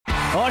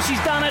Oh,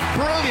 she's done it.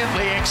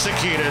 Brilliantly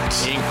executed.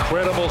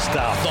 Incredible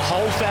stuff. The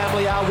whole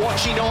family are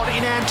watching on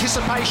in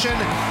anticipation.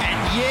 And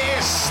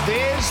yes,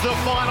 there's the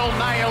final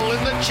nail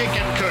in the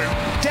chicken coop.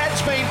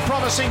 Dad's been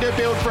promising to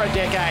build for a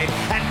decade.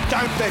 And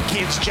don't the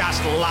kids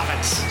just love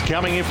it?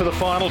 Coming in for the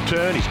final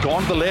turn. He's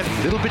gone to the left,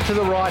 a little bit to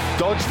the right,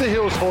 dodged the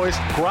hills hoist,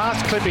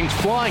 grass clippings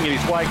flying in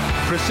his wake.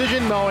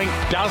 Precision mowing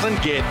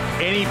doesn't get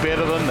any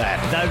better than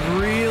that. They've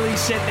really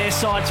set their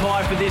sights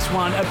high for this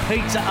one. A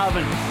pizza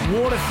oven,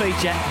 water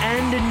feature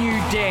and a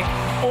new deck,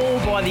 all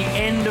by the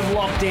end of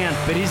lockdown.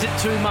 But is it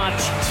too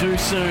much, too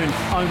soon?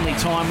 Only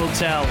time will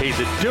tell. He's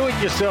a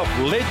do-it-yourself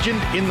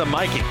legend in the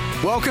making.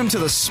 Welcome to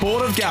the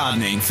sport of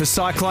gardening for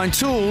Cyclone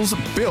tools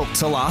built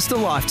to last a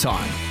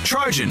lifetime.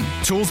 Trojan,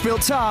 tools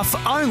built tough,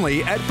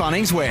 only at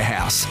Bunnings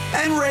Warehouse.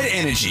 And Red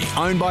Energy,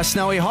 owned by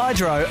Snowy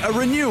Hydro, a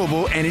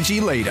renewable energy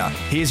leader.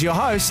 Here's your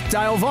hosts,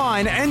 Dale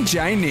Vine and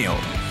Jane Neal.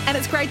 And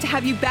it's great to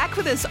have you back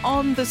with us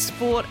on the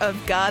sport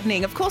of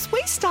gardening. Of course,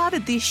 we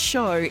started this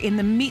show in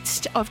the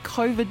midst of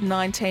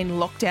COVID-19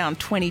 lockdown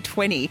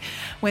 2020,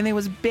 when there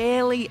was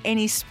barely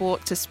any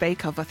sport to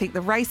speak of. I think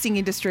the racing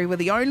industry were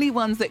the only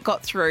ones that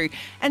got through.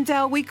 And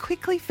Dale, we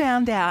quickly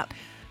found out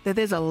that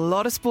there's a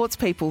lot of sports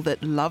people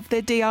that love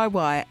their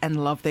DIY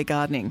and love their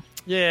gardening.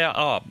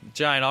 Yeah,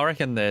 Jane, I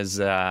reckon there's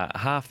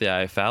half the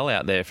AFL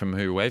out there from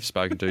who we've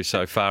spoken to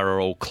so far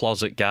are all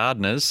closet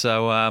gardeners.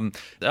 So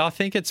I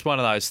think it's one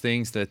of those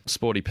things that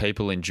sporty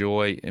people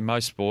enjoy. In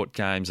most sport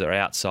games are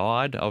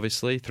outside,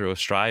 obviously, through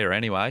Australia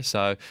anyway.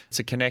 So it's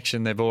a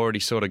connection they've already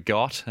sort of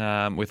got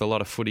with a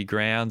lot of footy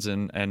grounds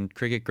and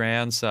cricket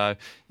grounds. So,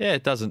 yeah,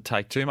 it doesn't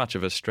take too much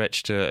of a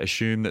stretch to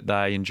assume that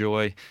they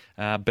enjoy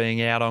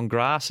being out on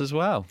grass as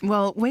well.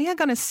 Well, we are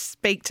going to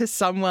speak to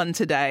someone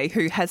today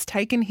who has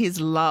taken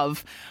his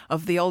love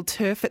of the old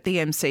turf at the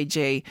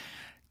MCG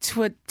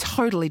to a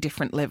totally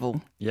different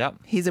level. Yep.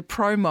 He's a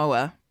pro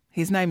mower.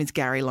 His name is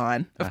Gary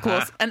Lyon, of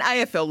course, an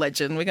AFL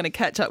legend. We're going to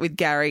catch up with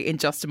Gary in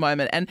just a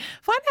moment and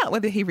find out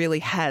whether he really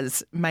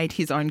has made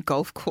his own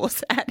golf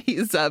course at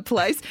his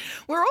place.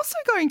 We're also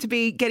going to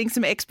be getting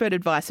some expert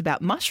advice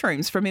about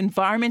mushrooms from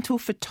environmental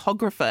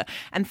photographer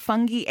and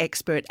fungi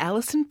expert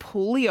Alison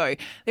Poolio.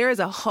 There is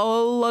a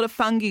whole lot of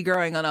fungi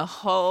growing on a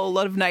whole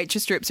lot of nature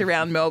strips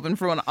around Melbourne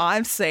from what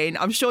I've seen.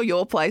 I'm sure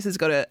your place has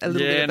got a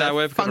little bit of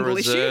a fungal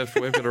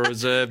issue. We've got a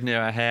reserve near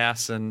our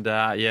house and,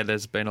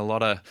 there's been a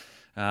lot of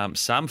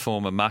some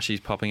form of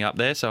mushies popping up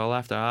there, so I'll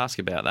have to ask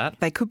about that.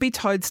 They could be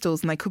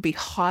toadstools and they could be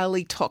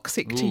highly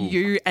toxic to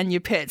you and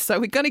your pets. So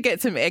we're going to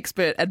get some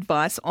expert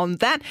advice on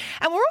that.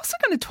 And we're also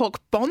going to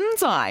talk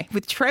bonsai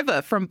with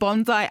Trevor from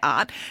Bonsai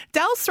Art.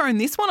 Dale's thrown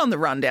this one on the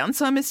rundown,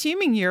 so I'm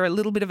assuming you're a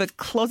little bit of a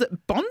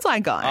closet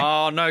bonsai guy.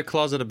 Oh, no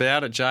closet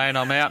about it, Jane.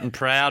 I'm out and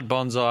proud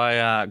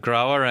bonsai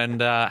grower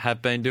and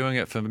have been doing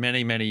it for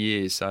many, many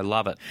years, so I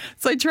love it.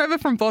 So Trevor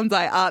from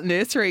Bonsai Art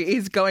Nursery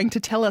is going to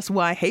tell us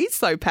why he's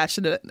so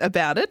passionate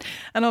about it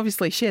and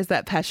obviously shares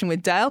that passion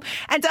with Dale.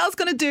 And Dale's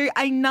going to do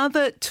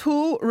another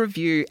tool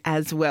review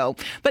as well.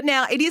 But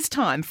now it is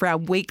time for our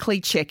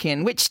weekly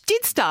check-in, which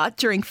did start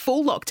during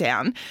full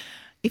lockdown.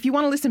 If you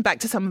want to listen back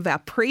to some of our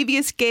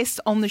previous guests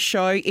on the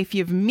show, if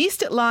you've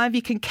missed it live,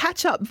 you can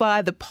catch up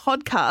via the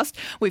podcast.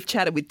 We've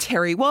chatted with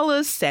Terry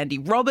Wallace, Sandy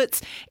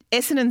Roberts,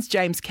 Essendon's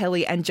James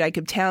Kelly and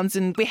Jacob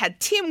Townsend. We had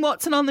Tim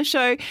Watson on the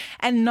show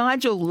and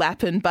Nigel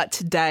Lappin. But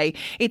today,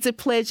 it's a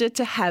pleasure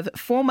to have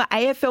former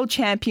AFL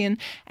champion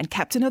and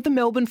captain of the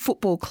Melbourne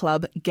Football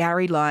Club,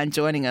 Gary Lyon,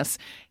 joining us.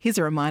 Here's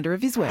a reminder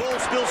of his work. Ball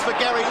spills for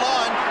Gary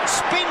Lyon,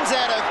 spins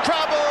out of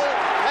trouble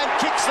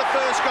and kicks the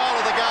first goal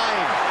of the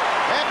game.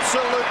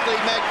 Absolutely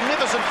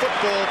magnificent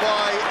football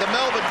by the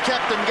Melbourne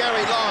captain,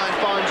 Gary Lyon.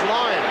 Finds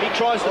Lyon. He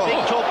tries the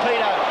big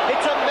torpedo.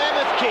 It's a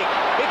mammoth kick.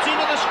 It's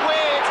into the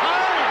square. It's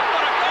home.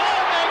 What a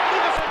goal.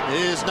 Magnificent.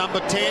 Here's number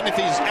 10 if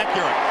he's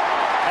accurate.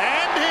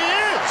 And he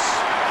is.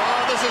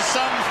 Oh, this is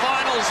some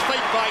finals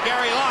feat by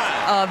Gary Lyon.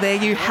 Oh,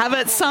 there you have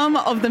it. Some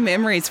of the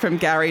memories from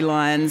Gary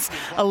Lyon's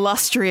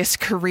illustrious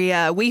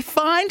career. We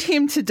find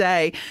him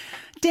today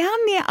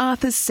down near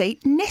Arthur's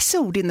Seat,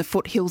 nestled in the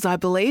foothills, I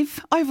believe,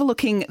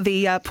 overlooking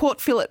the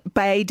Port Phillip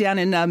Bay down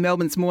in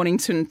Melbourne's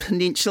Mornington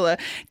Peninsula.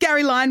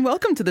 Gary Lyon,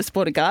 welcome to the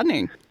Sport of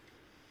Gardening.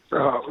 Oh,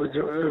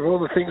 of all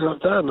the things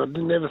I've done, I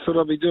never thought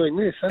I'd be doing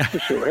this, that's for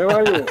sure. How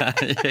are you?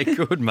 Yeah,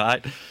 good,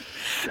 mate.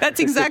 That's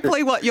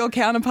exactly what your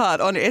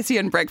counterpart on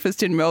SEN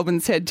Breakfast in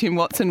Melbourne said, Tim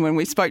Watson, when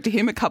we spoke to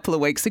him a couple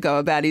of weeks ago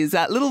about his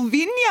little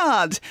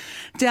vineyard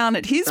down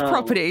at his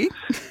property.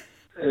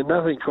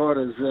 Nothing quite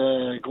as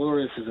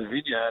glorious as a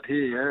vineyard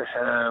here,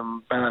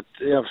 but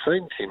yeah, I've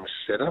seen Tim's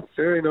setup.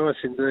 Very nice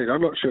indeed.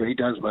 I'm not sure he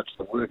does much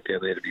of the work down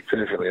there, to be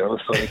perfectly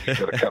honest. I think he's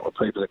got a couple of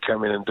people that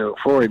come in and do it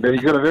for him, but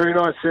he's got a very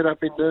nice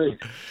setup indeed.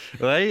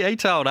 Well, he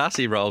told us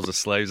he rolls the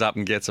sleeves up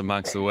and gets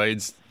amongst the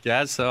weeds,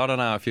 Gaz, so I don't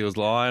know if he was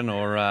lying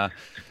or...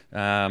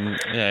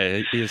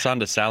 he was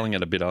underselling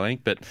it a bit, I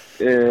think. But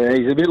yeah,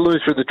 he's a bit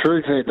loose with the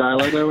truth there, Dale.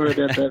 Don't worry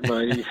about that,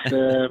 mate.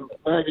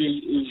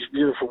 Maybe his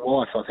beautiful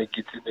wife, I think,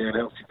 gets in there and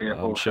helps him out.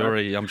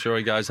 I'm sure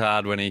he goes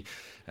hard when he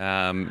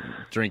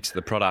drinks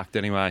the product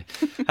anyway.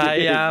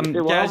 Hey, I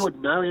Gaz,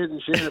 wouldn't know. He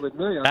hasn't shared it with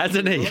me.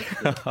 hasn't he?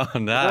 Oh,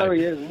 no. No,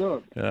 he has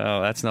not.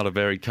 Oh, that's not a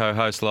very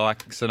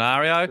co-host-like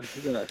scenario.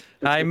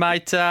 Hey,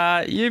 mate,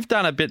 you've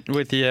done a bit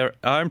with your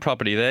own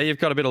property there. You've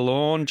got a bit of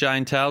lawn,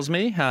 Jane tells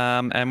me,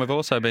 and we've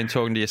also been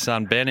talking to your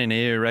son Ben in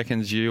here, who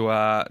reckons you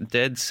are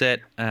dead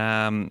set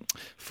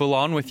full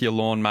on with your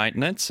lawn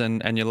maintenance,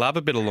 and you love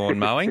a bit of lawn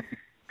mowing.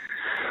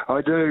 I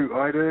do.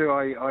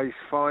 I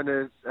find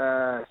it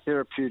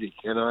therapeutic,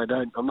 and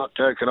I'm not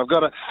joking. I've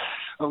got a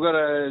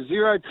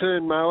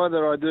 0-turn mower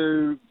that I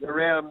do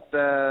around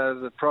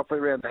the property,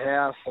 around the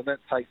house, and that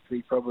takes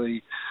me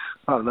probably,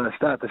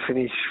 start to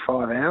finish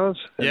 5 hours.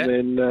 Yeah.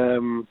 And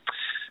then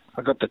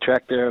I've got the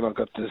tractor and I've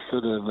got the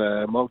sort of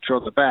mulcher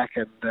on the back,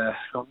 and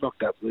I've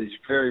knocked up these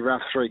very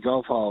rough 3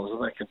 golf holes,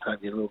 and that can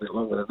take me a little bit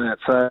longer than that.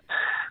 So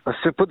I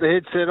still put the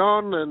headset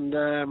on, and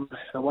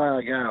away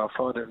I go. I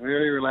find it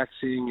very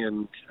relaxing,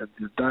 and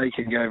the day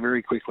can go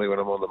very quickly when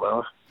I'm on the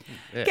mower.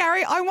 Yeah.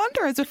 Gary, I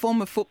wonder, as a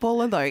former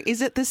footballer, though,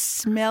 is it the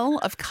smell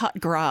of cut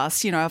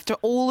grass, after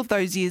all of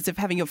those years of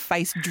having your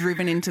face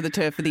driven into the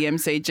turf of the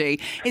MCG?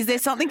 Is there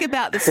something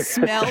about the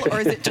smell,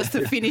 or is it just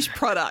the finished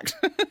product?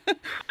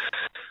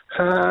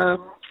 No,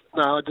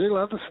 I do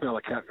love the smell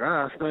of cut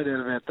grass, no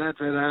doubt about that,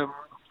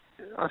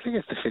 but I think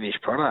it's the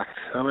finished product.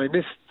 I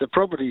mean, the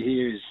property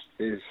here is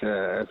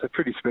it's a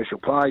pretty special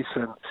place,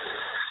 and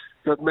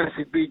got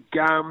massive big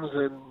gums,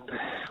 and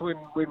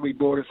when we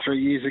bought it 3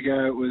 years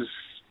ago, it was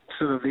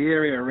sort of the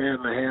area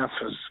around the house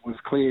was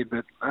cleared,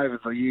 but over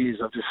the years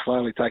I've just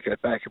slowly taken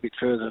it back a bit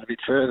further and a bit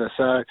further.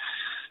 So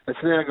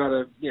it's now got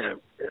a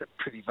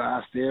pretty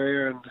vast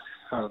area, and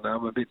I don't know,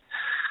 I'm a bit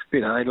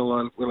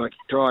anal when I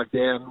drive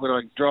down. When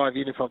I drive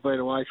in, if I've been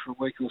away for a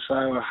week or so,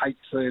 I hate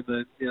seeing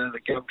the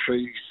gum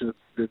trees,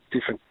 the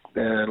different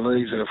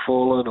leaves that have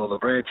fallen or the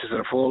branches that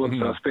have fallen.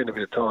 So I spend a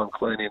bit of time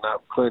cleaning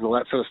all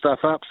that sort of stuff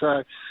up.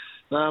 So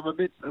no, I don't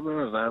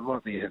know, it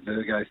might be a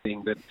Virgo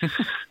thing, but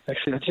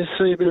actually I just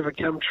see a bit of a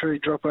gum tree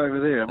drop over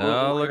there.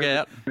 Look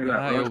out. You'll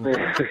have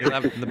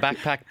the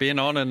backpack bin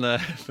on and the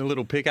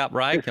little pickup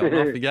rake, and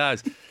off he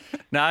goes.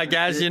 No,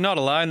 Gaz, you're not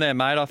alone there,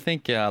 mate. I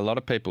think a lot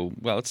of people,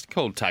 it's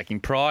called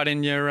taking pride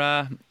in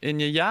your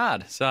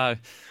yard. So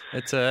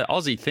it's an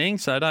Aussie thing,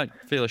 so don't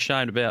feel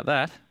ashamed about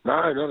that.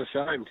 No, not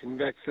ashamed. In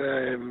fact,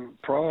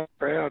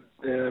 proud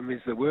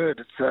is the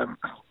word. It's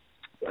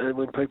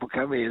when people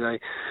come here,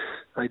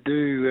 they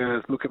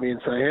do look at me and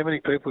say, how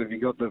many people have you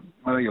got to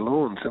mow your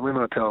lawns? And when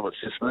I tell them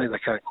it's just me, they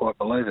can't quite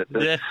believe it.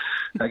 But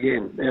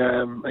again,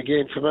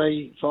 for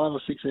me, 5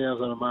 or 6 hours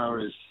on a mower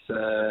is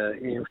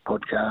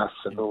podcasts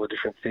and all the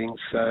different things.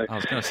 So I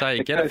was going to say,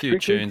 you get a few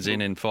tunes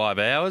in 5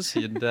 hours.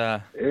 You'd.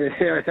 Yeah,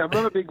 I'm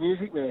not a big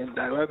music man,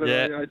 though, but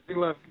I do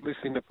love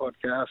listening to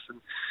podcasts, and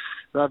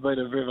they've been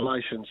a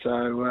revelation. So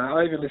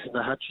I even listen to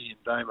Hutchie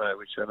and Damo,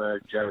 which I know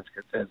Jones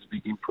has a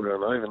big input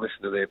on. I even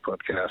listen to their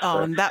podcast. Oh,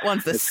 and that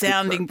one's the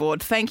sounding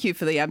board. Thank you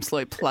for the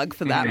absolute plug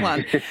for that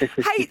one. Hey,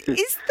 is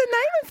the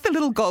name of the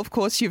little golf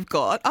course you've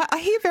got, I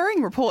hear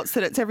varying reports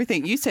that it's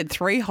everything. You said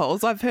 3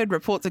 holes. I've heard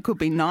reports it could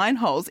be 9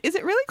 holes. Is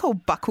it really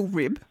called Buckle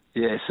Rib?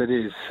 Yes, it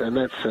is. And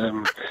that's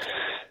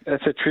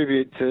a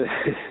tribute to...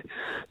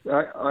 we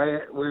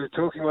were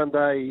talking one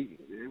day...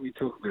 We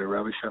talk a bit of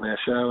rubbish on our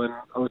show, and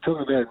I was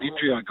talking about an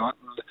injury I got,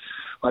 and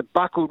I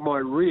buckled my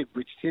rib,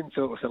 which Tim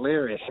thought was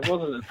hilarious. It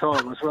wasn't at the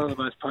time. It was one of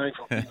the most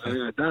painful things I've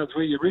ever done. It's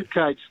where your rib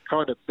cage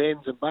kind of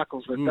bends and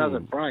buckles, but it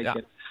doesn't break. Yeah.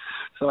 And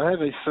so I have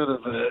this sort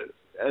of,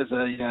 as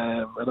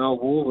an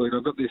old war wound,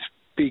 I've got this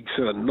big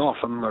sort of knot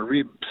on my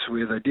ribs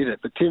where they did it.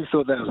 But Tim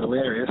thought that was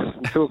hilarious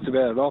and talked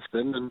about it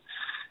often, and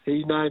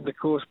he named the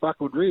course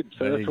Buckled Rib,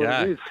 so that's what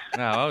it is. Oh,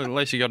 well, at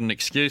least you got an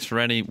excuse for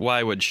any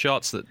wayward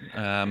shots that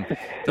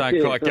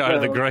don't quite go to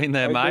the green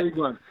there, mate.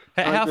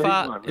 How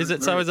far is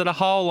it? So is it a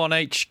hole on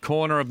each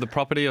corner of the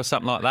property or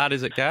something like that,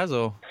 is it, Gaz?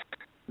 Or?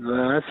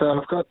 No,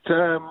 so I've got,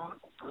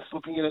 just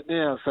looking at it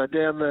now, so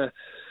down the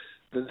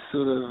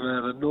sort of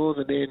the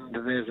northern end,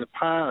 there's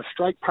a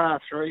straight par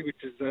 3,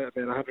 which is about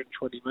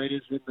 120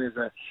 metres. Then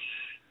there's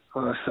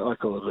I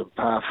call it a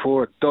par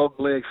 4,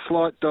 a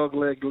slight dog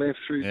leg left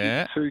through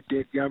 2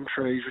 dead gum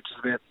trees, which is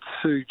about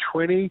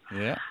 220.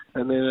 Yeah.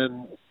 And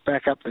then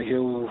back up the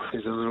hill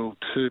is a little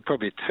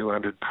probably a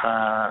 200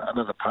 par,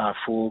 another par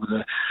 4.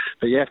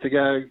 But you have to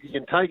go, you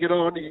can take it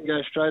on, you can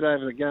go straight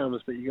over the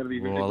gums, but you've got to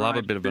be really I love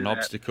a bit of an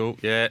obstacle,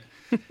 yeah.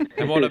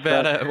 And what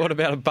about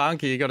a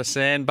bunker? You got a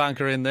sand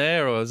bunker in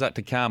there, or is that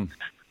to come?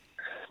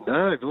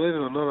 No, believe it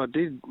or not, I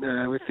did.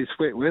 With this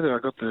wet weather, I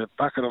got the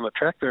bucket on the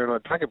tractor and I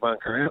dug a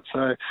bunker out,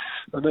 so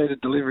I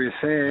needed delivery of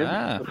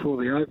sand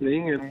before the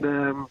opening, and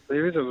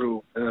there is a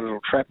little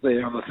trap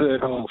there on the 3rd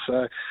hole.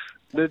 So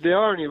the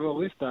irony of all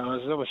this, though,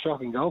 is I'm a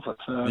shocking golfer.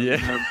 So,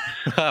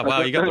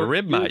 well, you got the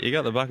rib, mate. You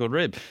got the buckled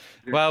rib.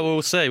 Well,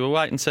 we'll see. We'll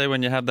wait and see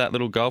when you have that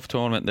little golf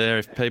tournament there,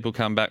 if people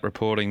come back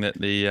reporting that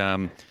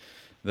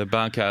the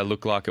bunker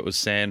looked like it was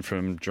sand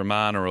from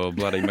Dramana or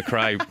bloody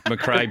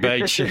McRae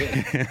Beach.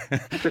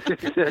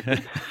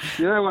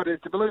 You know what?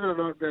 Believe it or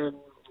not,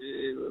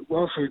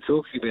 whilst we were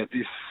talking about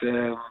this,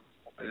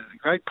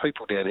 great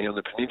people down here on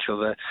the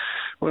peninsula.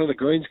 One of the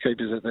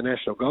greenskeepers at the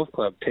National Golf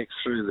Club texted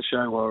through the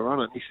show while we were on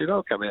it, and he said,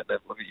 I'll come out and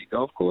have a look at your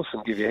golf course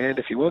and give you a hand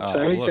if you want.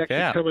 So he's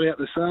actually coming out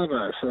the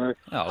Savo. So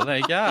well, there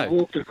you go.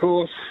 Walk the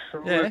course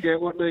and work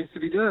out what needs to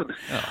be done.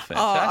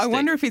 I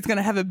wonder if he's going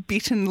to have a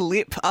bitten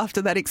lip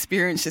after that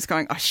experience, just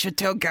going, I should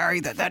tell Gary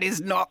that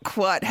is not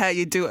quite how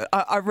you do it.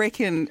 I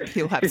reckon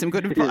he'll have some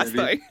good advice,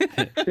 though.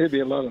 There'll be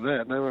a lot of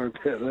that. No worry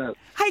about that.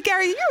 Hey,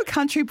 Gary, you're a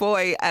country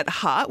boy at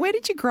heart. Where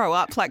did you grow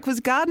up? Like, was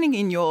gardening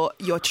in your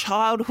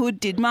childhood?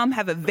 Did Mum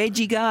have a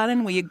veggie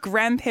garden? Were your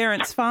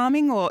grandparents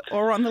farming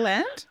or on the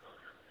land?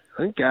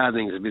 I think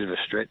gardening's a bit of a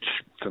stretch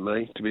for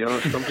me, to be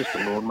honest. I'm just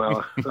a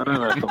lawnmower. I don't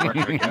know if I'm much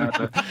of a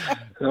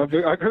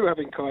gardener. I grew up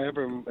in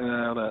Kyabram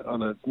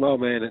on a my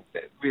old man.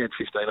 We had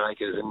 15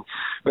 acres and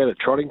we had a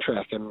trotting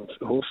track and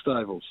horse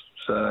stables.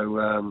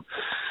 So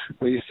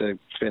we used to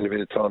spend a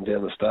bit of time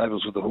down the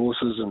stables with the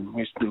horses, and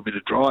we used to do a bit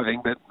of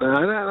driving. But no,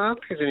 I don't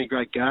think there's any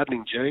great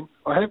gardening gene.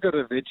 I have got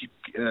a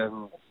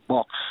veggie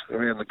box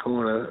around the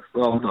corner.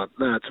 Well,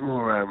 it's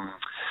more...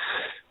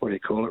 what do you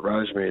call it?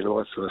 Rosemary and all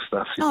that sort of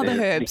stuff. Oh, the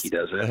herbs. Nicky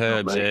does that. The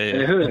herbs, yeah.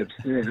 Herbs.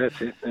 Yeah,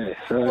 that's it. Yeah.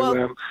 So,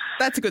 well,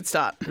 that's a good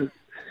start.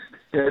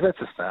 Yeah, that's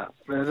a start.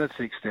 That's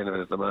the extent of it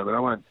at the moment. I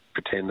won't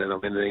pretend that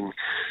I'm anything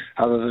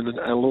other than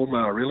a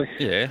lawnmower, really.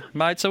 Yeah.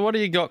 Mate, so what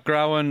do you got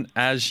growing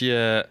as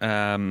your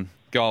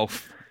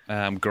golf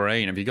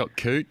green? Have you got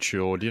cooch,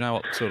 or do you know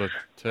what sort of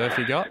turf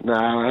you got? No,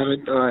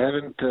 I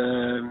haven't.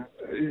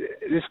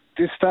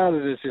 This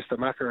started as just a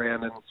muck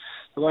around, and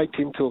the way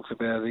Tim talks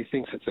about it, he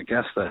thinks it's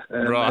Augusta.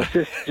 Right.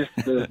 It's just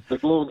the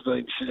lawn's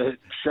been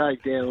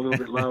shaved down a little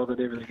bit lower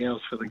than everything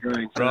else for the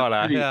green. So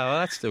Right, yeah, well,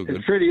 that's still good.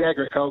 It's pretty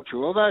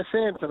agricultural. Although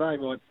Sam today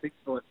might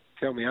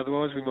tell me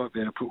otherwise, we might be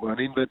able to put one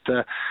in. But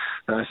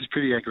this is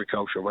pretty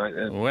agricultural, mate.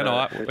 And,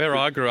 where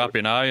I grew up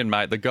in Oyen,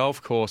 mate, the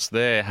golf course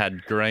there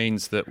had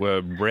greens that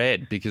were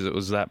red because it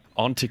was that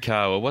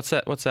Ontico, or what's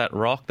that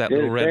rock, that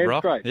little red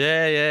rock? Great.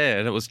 Yeah,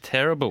 and it was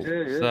terrible.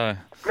 Yeah. So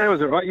that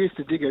was all right. You used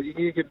to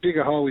you could dig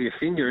a hole with your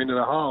finger into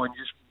the hole and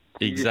just...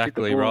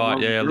 Exactly right.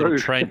 Yeah, a little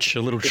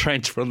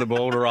trench from the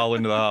ball to roll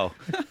into the hole.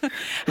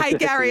 Hey,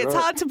 Gary, it's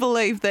hard to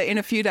believe that in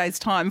a few days'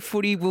 time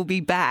footy will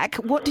be back.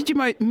 What did you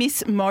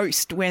miss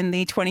most when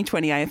the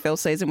 2020 AFL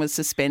season was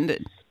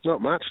suspended?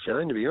 Not much,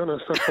 Jane, to be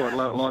honest. I quite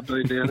like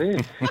being down here.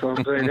 If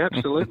I'm being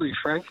absolutely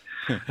frank.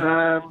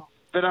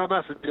 But I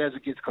must admit, as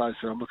it gets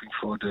closer, I'm looking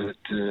forward to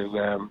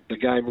the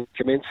game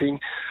commencing.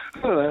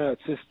 I don't know,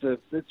 it's just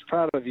it's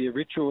part of your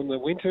ritual in the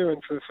winter,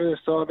 and for the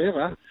first time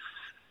ever,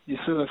 you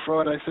sort of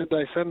Friday,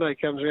 Saturday, Sunday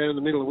comes around in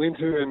the middle of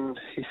winter, and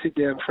you sit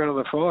down in front of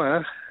the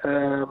fire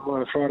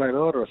on a Friday night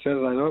or a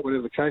Saturday night,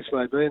 whatever the case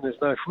may be, and there's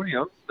no footy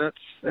on. That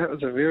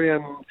was a very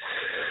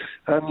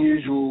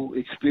unusual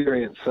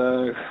experience.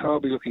 So I'll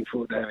be looking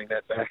forward to having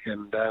that back.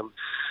 And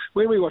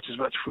when we watch as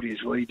much footy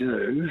as we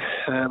do,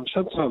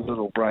 sometimes a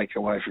little break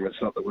away from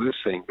it's not the worst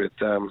thing. But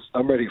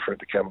I'm ready for it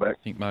to come back.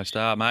 I think most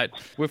are, mate.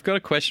 We've got a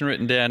question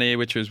written down here,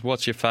 which was,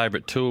 what's your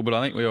favourite tool? But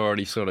I think we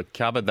already sort of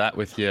covered that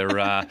with your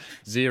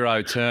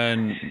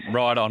zero-turn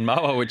ride-on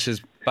mower, which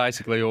is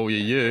basically all you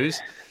use.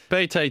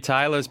 BT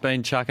Taylor's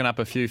been chucking up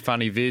a few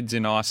funny vids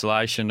in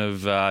isolation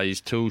of his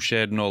tool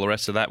shed and all the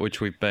rest of that,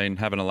 which we've been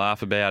having a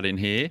laugh about in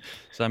here.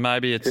 So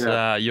maybe it's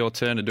your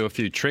turn to do a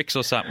few tricks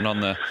or something on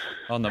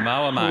the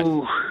mower, mate.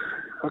 Ooh,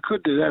 I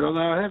could do that, although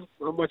I have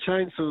on my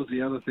chainsaw's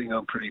the other thing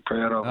I'm pretty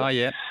proud of. Oh,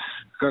 yeah.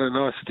 Got a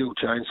nice steel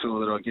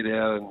chainsaw that I get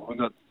out, and we've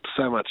got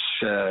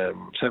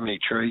so many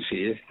trees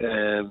here,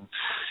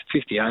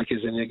 50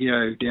 acres, and you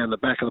go down the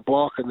back of the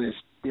block and there's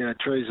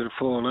trees that have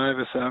fallen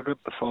over, so I've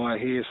got the fire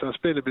here, so I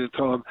spend a bit of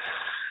time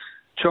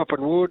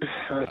chopping wood,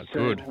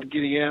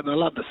 getting out, and I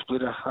love the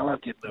splitter. I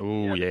love getting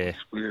the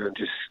splitter and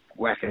just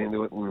whacking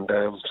into it, and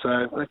so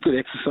a good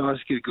exercise,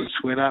 get a good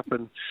sweat up,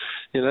 and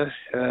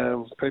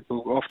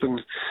people often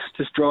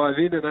just drive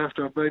in, and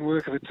after I've been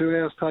working for 2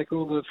 hours, take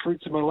all the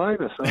fruits of my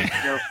labour, so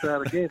I'll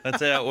start again.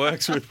 That's how it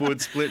works with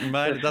wood splitting,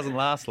 mate. It doesn't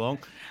last long.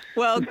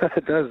 Well, no,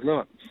 it does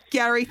not.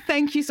 Gary,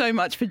 thank you so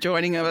much for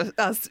joining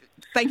us.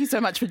 Thank you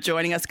so much for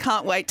joining us.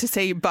 Can't wait to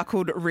see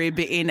Buckled Rib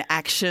in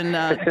action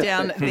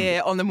down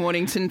there on the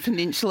Mornington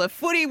Peninsula.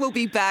 Footy will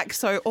be back,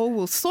 so all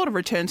will sort of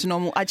return to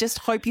normal. I just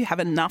hope you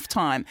have enough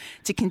time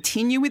to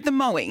continue with the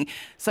mowing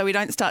so we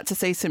don't start to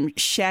see some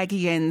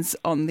shaggy ends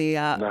on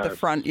the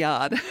front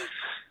yard.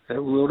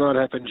 That will not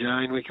happen,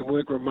 Jane. We can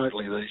work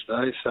remotely these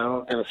days,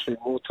 so I'm going to spend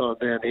more time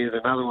down here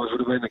than otherwise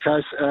would have been the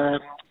case.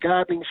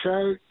 Gardening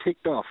show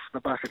ticked off the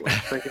bucket list.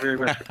 Thank you very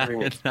much for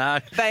coming in.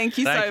 Thank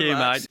you so much.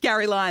 Mate.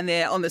 Gary Lyon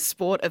there on the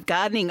sport of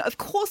gardening. Of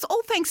course,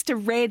 all thanks to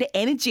Red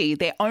Energy.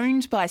 They're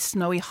owned by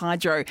Snowy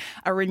Hydro,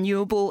 a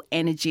renewable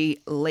energy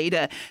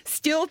leader.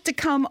 Still to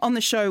come on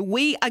the show,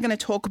 we are going to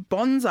talk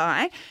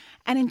bonsai.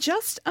 And in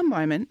just a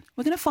moment,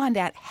 we're going to find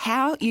out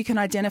how you can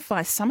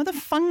identify some of the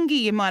fungi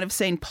you might have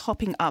seen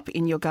popping up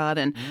in your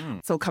garden.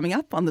 It's all coming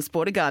up on the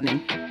Sport of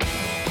Gardening.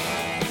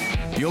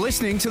 You're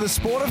listening to The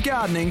Sport of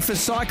Gardening for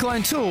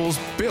Cyclone Tools,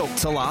 built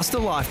to last a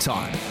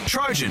lifetime.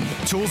 Trojan,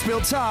 tools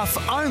built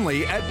tough,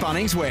 only at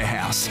Bunnings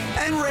Warehouse.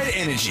 And Red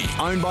Energy,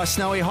 owned by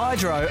Snowy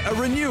Hydro, a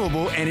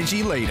renewable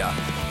energy leader.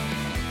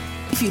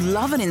 If you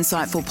love an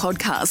insightful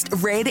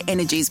podcast, Red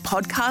Energy's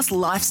podcast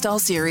lifestyle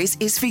series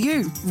is for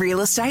you.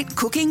 Real estate,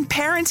 cooking,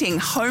 parenting,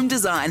 home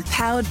design.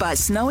 Powered by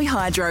Snowy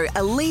Hydro,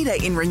 a leader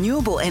in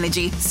renewable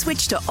energy.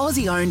 Switch to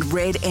Aussie-owned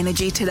Red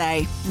Energy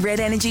today.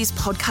 Red Energy's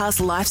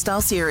podcast lifestyle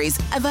series,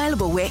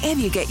 available wherever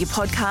you get your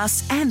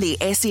podcasts and the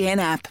SEN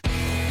app.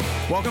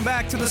 Welcome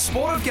back to The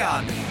Sport of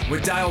Gardening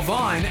with Dale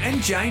Vine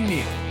and Jane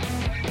Neal.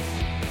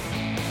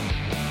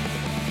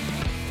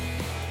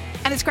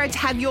 And it's great to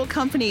have your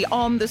company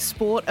on The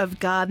Sport of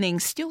Gardening.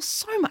 Still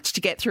so much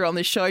to get through on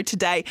the show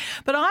today.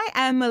 But I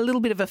am a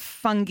little bit of a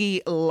fungi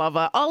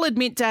lover. I'll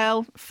admit,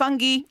 Dale,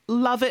 fungi,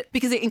 love it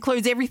because it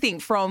includes everything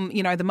from,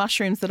 you know, the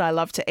mushrooms that I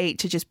love to eat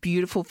to just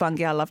beautiful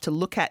fungi I love to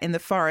look at in the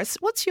forest.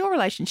 What's your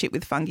relationship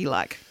with fungi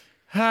like?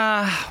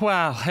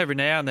 Well, every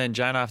now and then,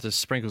 Jane, I have to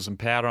sprinkle some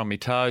powder on my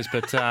toes.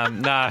 But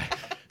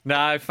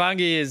no,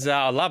 fungi is...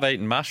 I love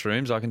eating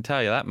mushrooms, I can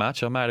tell you that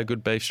much. I made a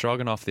good beef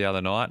stroganoff the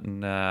other night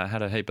and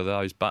had a heap of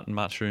those button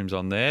mushrooms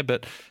on there.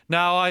 But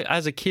no,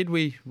 as a kid,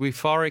 we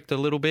foraged a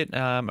little bit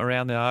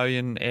around the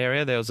Oyen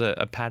area. There was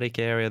a paddock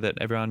area that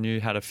everyone knew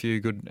had a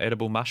few good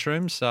edible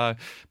mushrooms. So,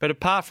 but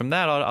apart from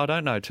that, I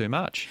don't know too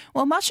much.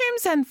 Well,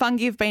 mushrooms and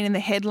fungi have been in the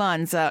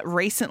headlines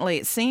recently.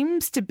 It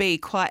seems to be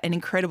quite an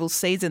incredible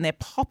season. They're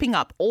popping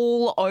up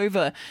all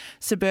over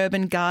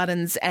suburban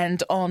gardens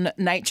and on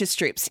nature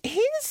strips.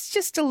 Here's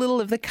just a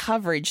little of the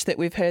coverage that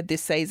we've heard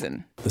this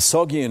season. The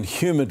soggy and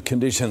humid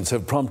conditions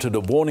have prompted a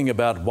warning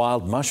about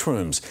wild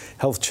mushrooms.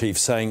 Health chief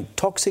saying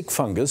toxic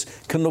fungus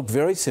can look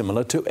very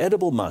similar to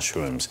edible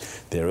mushrooms.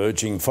 They're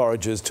urging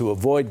foragers to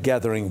avoid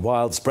gathering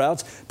wild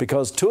sprouts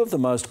because two of the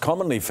most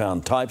commonly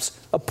found types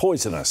are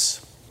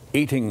poisonous.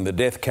 Eating the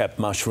death cap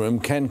mushroom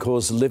can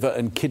cause liver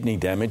and kidney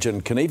damage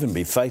and can even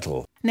be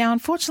fatal. Now,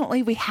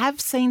 unfortunately, we have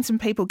seen some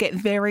people get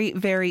very,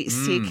 very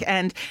sick,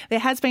 and there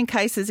has been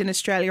cases in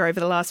Australia over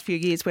the last few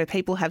years where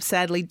people have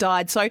sadly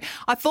died. So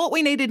I thought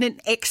we needed an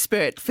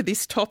expert for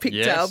this topic,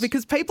 Yes. Dale,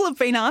 because people have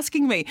been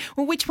asking me,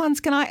 well, which ones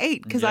can I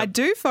eat? Because I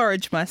do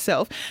forage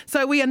myself.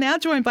 So we are now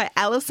joined by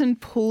Alison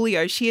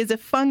Poolio. She is a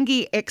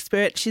fungi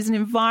expert. She's an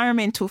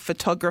environmental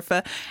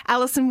photographer.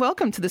 Alison,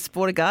 welcome to The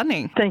Sport of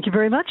Gardening. Thank you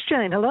very much,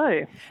 Jane.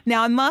 Hello.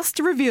 Now, I must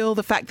reveal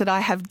the fact that I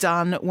have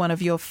done one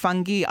of your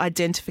fungi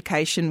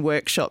identification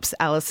workshops,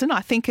 Alison. I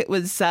think it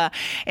was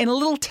in a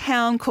little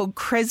town called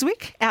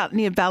Creswick out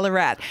near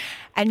Ballarat.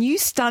 And you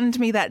stunned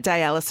me that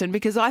day, Alison,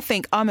 because I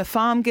think I'm a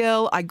farm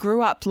girl. I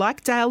grew up,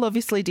 like Dale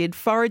obviously did,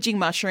 foraging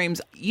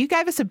mushrooms. You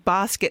gave us a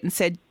basket and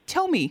said,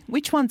 tell me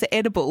which ones are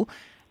edible.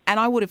 And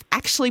I would have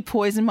actually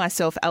poisoned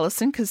myself,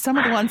 Alison, because some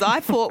of the ones I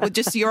thought were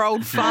just your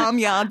old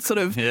farmyard sort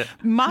of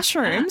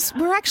mushrooms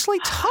were actually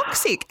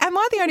toxic. Am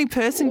I the only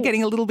person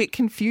getting a little bit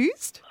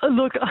confused?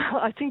 Look,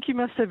 I think you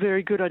must have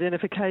very good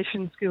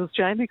identification skills,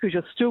 Jane, because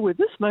you're still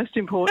with us, most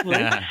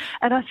importantly.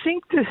 And I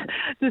think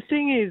the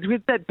thing is,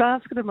 with that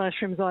basket of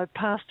mushrooms I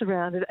passed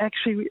around, it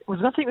actually was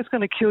nothing that's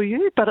going to kill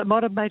you, but it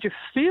might have made you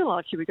feel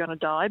like you were going to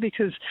die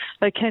because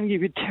they can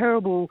give you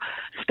terrible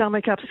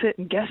stomach upset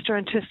and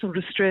gastrointestinal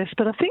distress.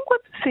 But I think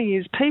what the thing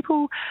is,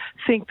 people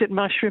think that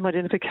mushroom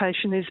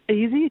identification is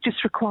easy. It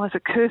just requires a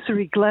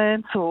cursory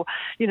glance or,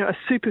 you know, a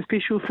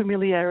superficial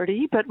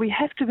familiarity. But we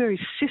have to very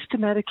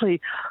systematically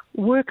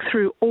work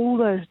through all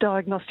those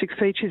diagnostic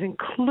features,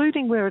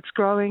 including where it's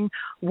growing,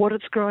 what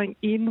it's growing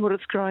in, what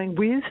it's growing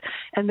with,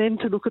 and then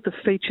to look at the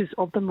features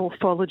of the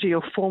morphology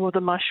or form of the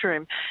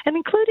mushroom, and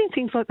including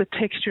things like the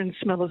texture and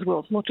smell as well.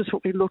 It's not just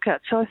what we look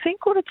at. So I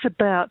think what it's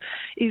about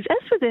is,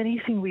 as with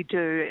anything we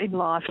do in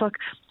life, like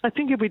I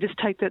think if we just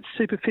take that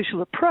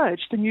superficial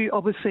approach, then you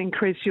obviously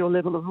increase your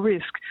level of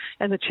risk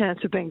and the chance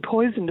of being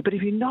poisoned. But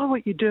if you know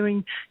what you're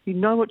doing, you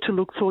know what to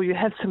look for, you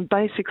have some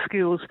basic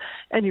skills,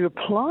 and you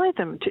apply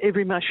them to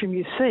every mushroom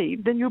you see,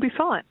 then you'll be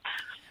fine.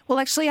 Well,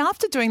 actually,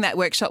 after doing that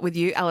workshop with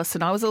you,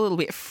 Alison, I was a little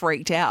bit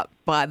freaked out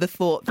by the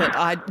thought that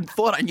I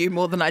thought I knew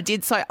more than I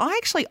did. So I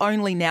actually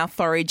only now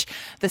forage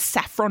the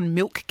saffron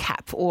milk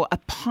cap or a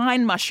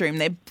pine mushroom.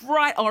 They're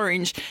bright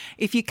orange.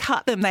 If you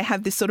cut them, they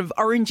have this sort of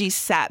orangey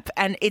sap,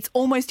 and it's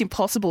almost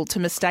impossible to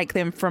mistake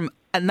them from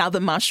another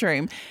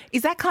mushroom.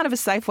 Is that kind of a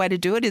safe way to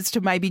do it, is to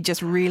maybe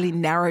just really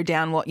narrow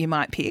down what you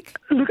might pick?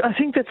 Look, I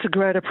think that's a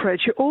great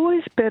approach. You're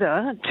always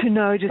better to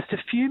know just a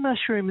few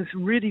mushrooms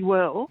really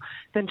well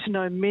than to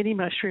know many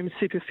mushrooms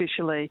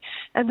superficially.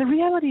 And the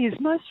reality is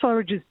most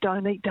foragers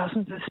don't eat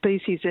dozens of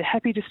species. They're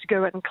happy just to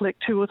go out and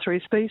collect 2 or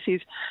 3 species.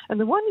 And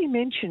the one you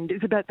mentioned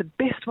is about the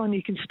best one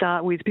you can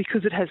start with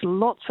because it has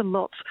lots and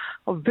lots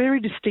of very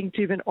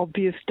distinctive and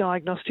obvious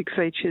diagnostic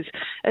features.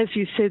 As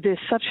you said, there's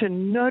such a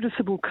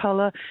noticeable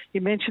colour. You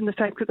You mentioned the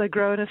fact that they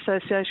grow in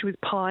association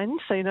with pines,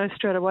 so you know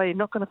straight away you're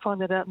not going to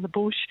find that out in the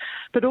bush,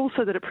 but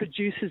also that it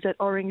produces that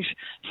orange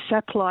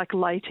sap-like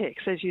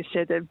latex, as you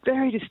said. They're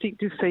very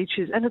distinctive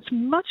features, and it's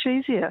much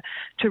easier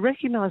to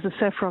recognise a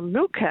saffron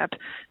milkcap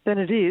than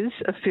it is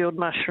a field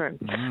mushroom.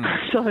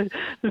 So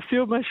the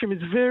field mushroom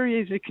is very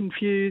easy to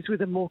confuse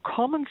with a more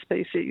common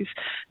species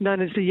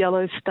known as the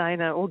yellow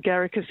stainer or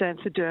Garricus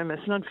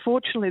anthedermis, and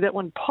unfortunately that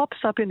one pops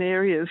up in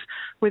areas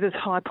where there's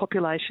high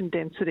population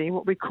density,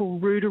 what we call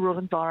ruderal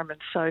environments,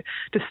 so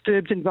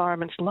disturbed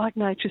environments like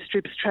nature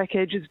strips, track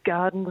edges,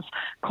 gardens,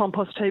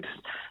 compost heaps,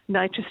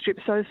 nature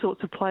strips, those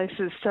sorts of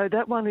places. So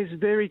that one is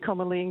very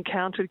commonly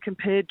encountered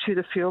compared to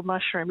the field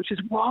mushroom, which is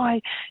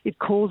why it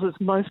causes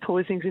most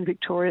poisonings in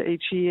Victoria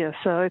each year.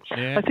 So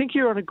I think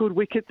you're on a good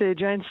wicket there,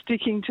 Jane,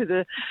 sticking to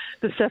the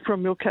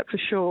saffron milkcap for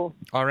sure.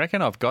 I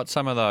reckon I've got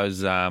some of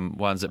those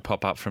ones that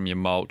pop up from your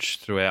mulch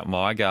throughout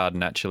my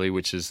garden, actually,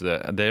 which is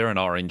they're an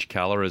orange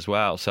colour as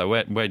well. So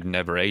we'd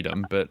never eat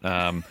them, but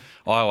I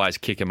always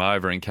kick them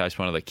over in case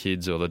one of the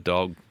kids or the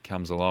dog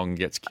comes along and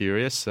gets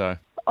curious. So.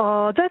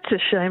 Oh, that's a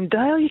shame,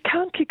 Dale. You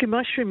can't kick a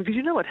mushroom because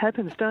you know what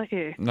happens, don't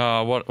you?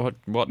 No,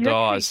 what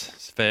dies?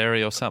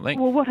 Fairy or something?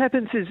 Well, what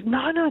happens is,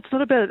 no, it's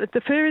not about it.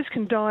 The fairies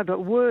can die,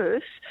 but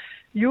worse,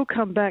 you'll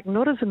come back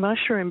not as a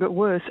mushroom, but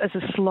worse, as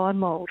a slime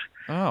mould.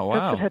 Oh, wow.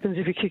 That's what happens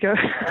if you kick over.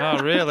 Oh,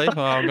 really?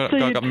 Well,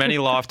 I've got many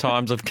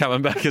lifetimes of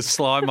coming back as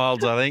slime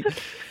moulds, I think.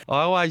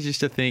 I always used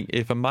to think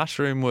if a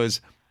mushroom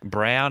was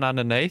brown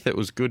underneath, it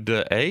was good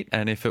to eat,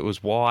 and if it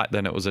was white,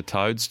 then it was a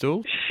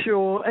toadstool.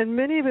 Sure, and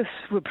many of us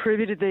were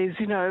privy to these,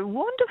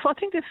 wonderful, I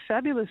think they're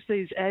fabulous,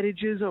 these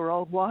adages or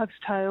old wives'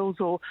 tales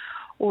or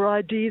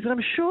ideas. And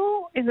I'm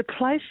sure in the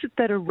place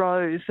that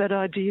arose, that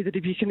idea that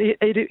if you can eat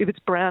it if it's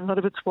brown, not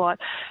if it's white,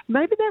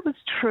 maybe that was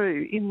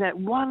true in that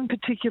one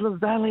particular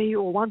valley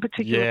or one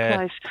particular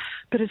place.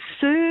 But as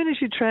soon as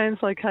you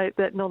translocate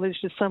that knowledge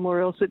to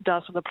somewhere else, it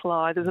doesn't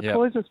apply. There's a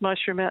poisonous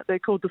mushroom out there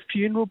called the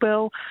funeral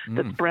bell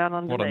that's brown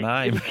underneath. What a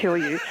name. It'll kill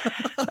you.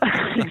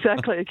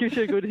 Exactly. It gives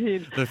you a good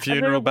hint. The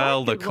funeral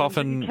bell, the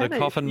coffin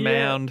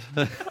mound,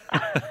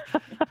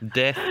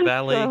 Death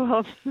Valley.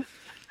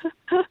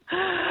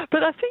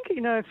 But I think,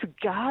 for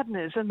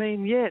gardeners,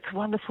 it's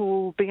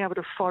wonderful being able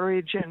to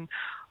forage and,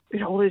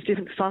 all these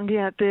different fungi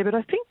out there. But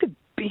I think the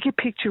bigger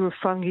picture of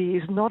fungi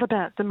is not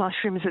about the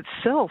mushrooms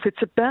itself.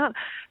 It's about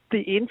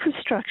the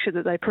infrastructure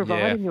that they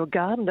provide in your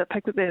garden, the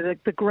fact that they're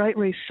the great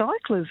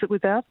recyclers, that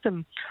without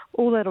them,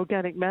 all that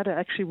organic matter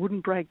actually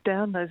wouldn't break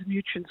down. Those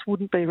nutrients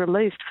wouldn't be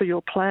released for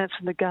your plants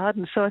in the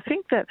garden. So I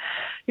think that,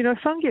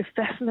 fungi are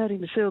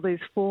fascinating to see all these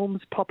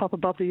forms pop up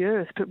above the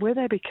earth, but where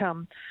they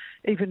become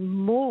even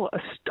more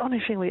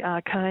astonishingly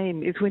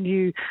arcane is when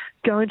you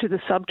go into the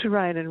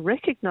subterranean and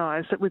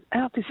recognise that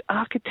without this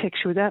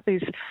architecture, without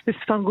this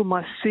fungal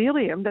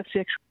mycelium, that's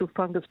the actual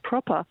fungus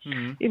proper,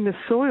 in the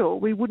soil,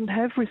 we wouldn't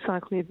have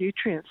recycling of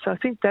nutrients. So I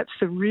think that's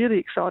the really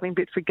exciting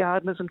bit for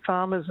gardeners and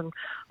farmers and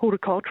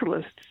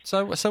horticulturalists.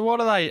 So what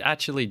are they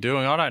actually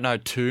doing? I don't know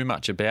too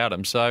much about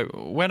them. So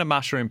when a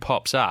mushroom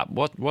pops up,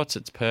 what's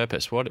its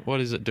purpose? What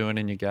is it doing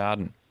in your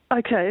garden?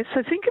 Okay,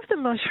 so think of the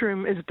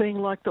mushroom as being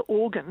like the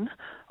organ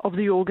of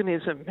the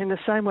organism, in the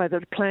same way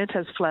that a plant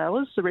has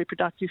flowers, the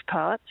reproductive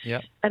part,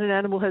 and an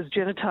animal has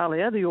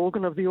genitalia, the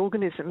organ of the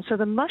organism. So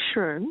the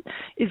mushroom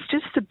is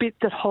just the bit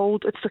that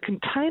it's the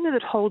container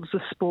that holds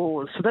the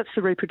spores, so that's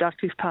the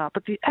reproductive part.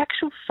 But the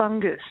actual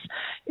fungus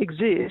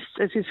exists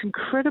as this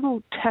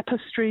incredible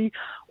tapestry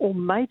or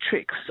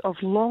matrix of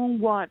long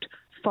white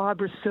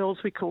fibrous cells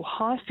we call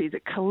hyphae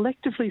that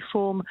collectively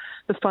form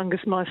the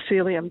fungus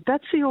mycelium.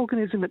 That's the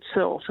organism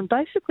itself. And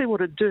basically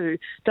what it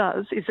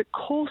does is it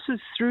courses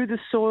through the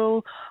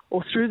soil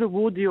or through the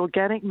wood, the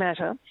organic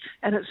matter,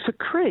 and it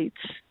secretes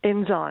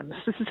enzymes.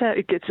 This is how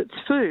it gets its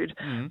food.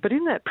 But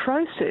in that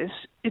process,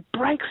 it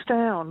breaks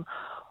down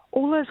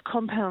all those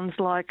compounds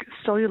like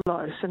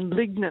cellulose and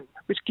lignin,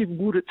 which give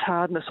wood its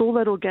hardness, all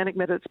that organic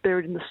matter that's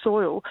buried in the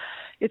soil.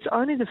 It's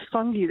only the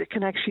fungi that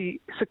can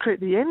actually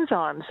secrete the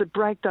enzymes that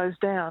break those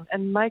down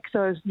and make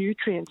those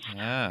nutrients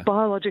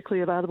biologically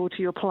available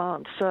to your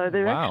plants. So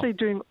they're actually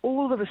doing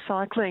all the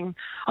recycling.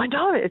 I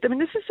know it.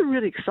 This is the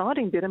really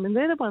exciting bit.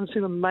 They're the ones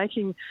who are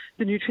making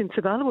the nutrients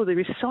available. They're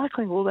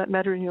recycling all that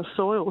matter in your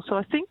soil. So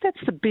I think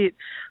that's the bit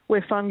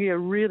where fungi are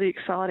really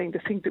exciting, to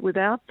think that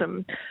without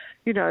them,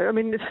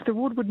 the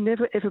wood would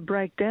never, ever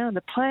break down.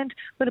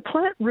 When a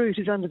plant root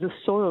is under the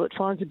soil, it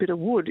finds a bit of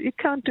wood. It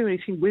can't do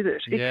anything with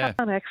it. It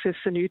can't access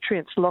the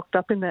nutrients locked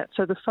up in that.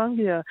 So the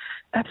fungi are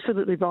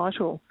absolutely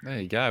vital.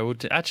 There you go. Well,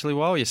 actually,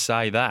 while you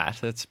say that,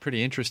 that's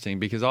pretty interesting,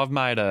 because I've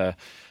made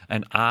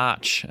an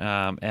arch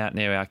out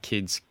near our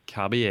kids'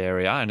 cubby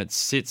area, and it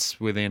sits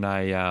within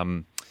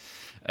a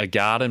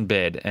garden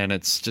bed, and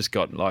it's just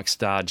got like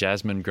star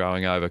jasmine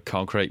growing over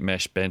concrete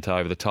mesh bent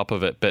over the top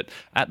of it. But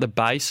at the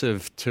base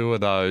of two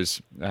of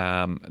those,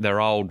 they're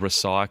old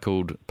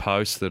recycled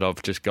posts that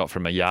I've just got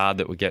from a yard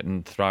that were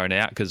getting thrown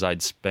out because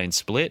they'd been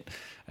split.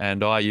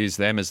 and I use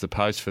them as the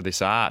post for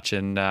this arch.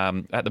 And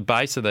at the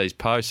base of these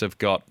posts, I've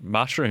got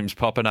mushrooms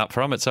popping up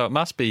from it. So it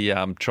must be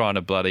trying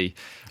to bloody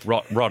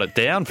rot it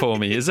down for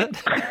me, is it?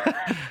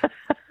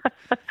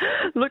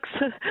 Look,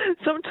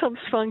 sometimes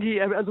fungi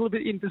are a little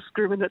bit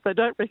indiscriminate. They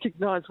don't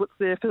recognise what's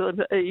there for them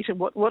to eat and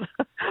what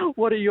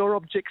are your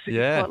objects that you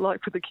might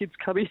like for the kids'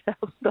 cubby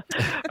house.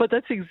 But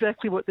that's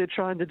exactly what they're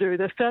trying to do.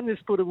 They've found this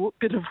bit of wood.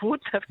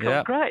 They've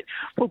gone, great,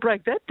 we'll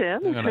break that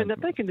down and turn that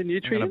back into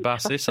nutrients. I'm going to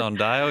bust this on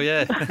Dale,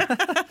 yeah.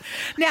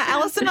 Now,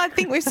 Alison, I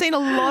think we've seen a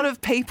lot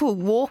of people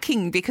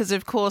walking because,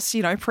 of course,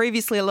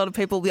 previously a lot of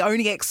people, the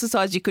only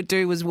exercise you could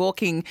do was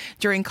walking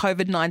during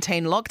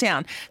COVID-19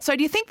 lockdown. So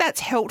do you think that's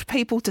helped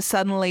people to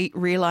suddenly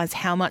realise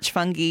how much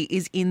fungi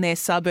is in their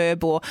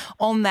suburb or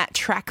on that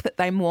track that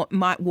they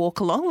might walk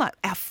along? Like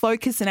our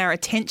focus and our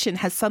attention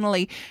has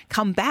suddenly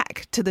come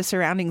back to the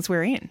surroundings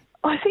we're in.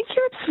 I think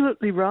you're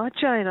absolutely right,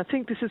 Jane. I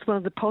think this is one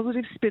of the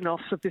positive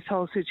spin-offs of this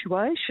whole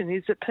situation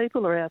is that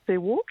people are out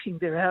there walking.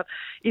 They're out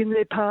in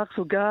their parks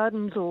or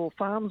gardens or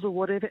farms or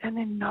whatever, and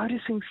they're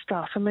noticing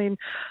stuff. I mean,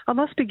 I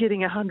must be getting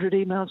 100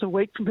 emails a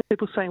week from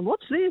people saying,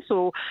 what's this?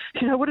 Or,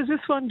 what is this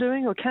one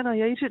doing? Or can I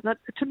eat it? And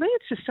to me,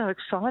 it's just so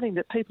exciting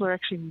that people are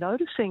actually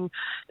noticing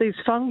these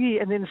fungi,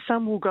 and then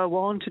some will go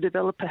on to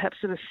develop perhaps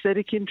an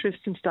aesthetic interest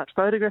and start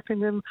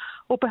photographing them,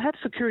 or perhaps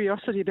a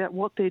curiosity about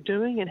what they're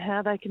doing and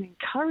how they can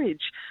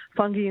encourage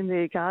fungi in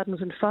their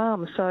gardens and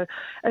farms. So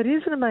it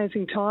is an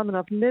amazing time, and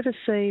I've never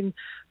seen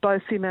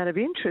both the amount of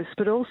interest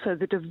but also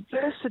the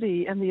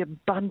diversity and the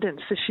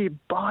abundance, the sheer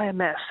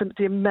biomass, and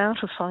the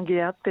amount of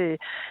fungi out there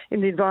in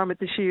the environment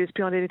this year is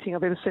beyond anything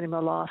I've ever seen in my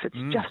life. It's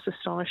just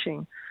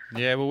astonishing.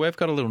 Yeah, well, we've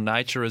got a little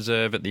nature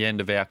reserve at the end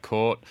of our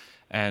court,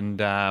 and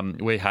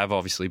we have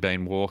obviously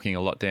been walking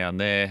a lot down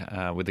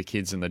there with the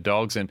kids and the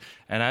dogs. And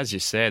as you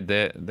said,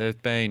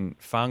 there've been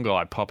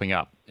fungi popping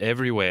up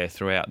everywhere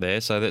throughout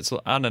there. So that's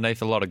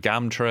underneath a lot of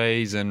gum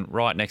trees and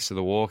right next to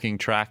the walking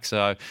track.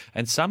 So,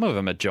 and some of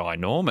them are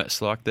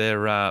ginormous, like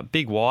they're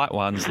big white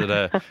ones that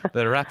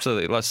are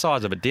absolutely the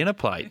size of a dinner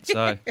plate.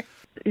 So.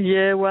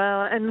 Yeah,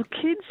 well, and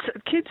kids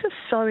are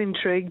so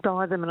intrigued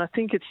by them, and I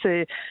think it's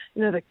the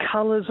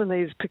colours and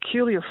these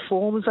peculiar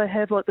forms they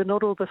have. Like they're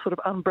not all the sort of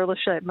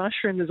umbrella-shaped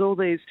mushroom. There's all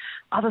these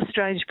other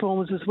strange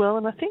forms as well.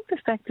 And I think the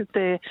fact that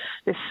they're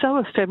so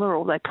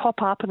ephemeral, they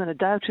pop up and then a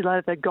day or two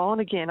later they're gone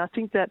again. I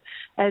think that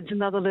adds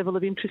another level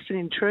of interest and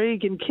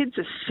intrigue. And kids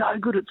are so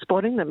good at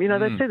spotting them.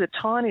 They see the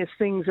tiniest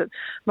things that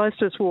most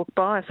of us walk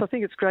by. So I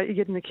think it's great you're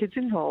getting the kids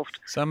involved.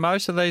 So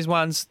most of these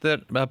ones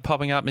that are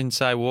popping up in,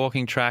 say,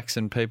 walking tracks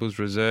and people's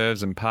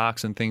reserves and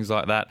parks and things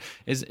like that,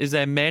 is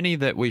there many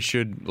that we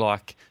should,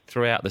 like,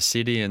 throughout the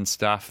city and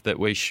stuff, that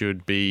we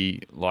should be,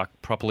 like,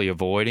 properly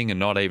avoiding and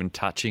not even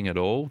touching at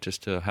all,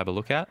 just to have a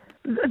look at?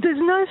 There's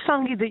no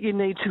fungi that you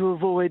need to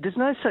avoid. There's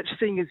no such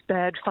thing as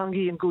bad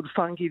fungi and good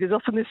fungi. There's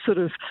often this sort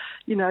of,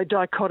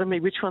 dichotomy,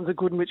 which ones are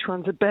good and which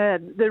ones are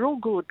bad. They're all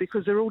good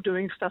because they're all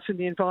doing stuff in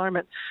the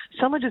environment.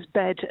 Some are just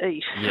bad to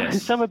eat.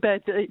 Yes. Some are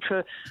bad to eat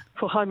for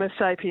Homo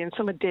sapiens.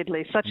 Some are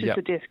deadly, such as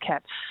the death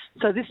cap.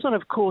 So this one,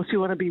 of course, you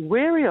want to be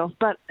wary of,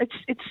 but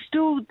it's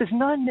still, there's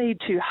no need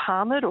to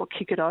harm it or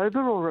kick it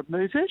over or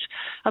remove it.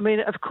 I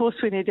mean, of course,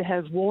 we need to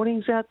have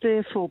warnings out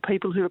there for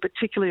people who are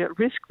particularly at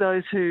risk,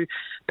 those who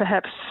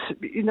perhaps,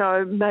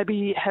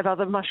 maybe have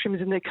other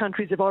mushrooms in their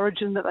countries of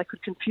origin that they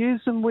could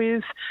confuse them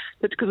with,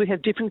 because we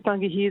have different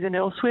fungi here than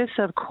elsewhere.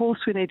 So, of course,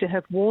 we need to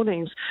have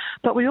warnings.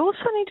 But we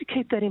also need to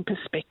keep that in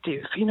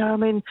perspective.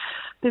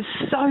 There's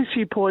so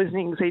few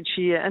poisonings each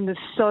year, and there's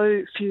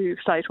so few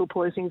fatal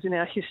poisonings in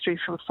our history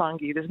from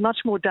fungi. There's much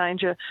more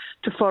danger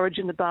to forage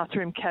in the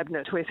bathroom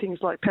cabinet, where things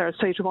like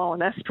paracetamol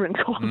and aspirin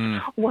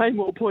cause way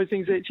more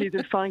poisonings each year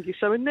than fungi.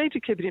 So we need to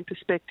keep it in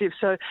perspective.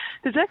 So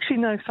there's actually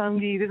no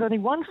fungi. There's only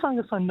one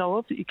fungus I know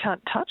of that you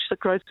can't touch that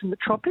grows in the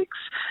tropics,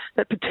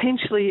 that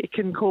potentially it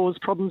can cause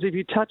problems if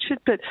you touch it,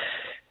 but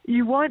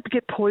you won't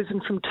get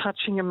poisoned from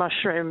touching a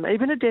mushroom.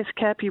 Even a death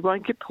cap, you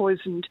won't get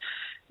poisoned.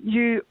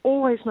 You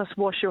always must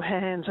wash your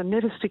hands and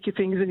never stick your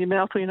fingers in your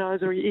mouth or your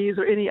nose or your ears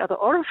or any other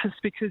orifice,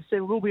 because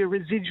there will be a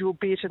residual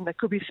bit and there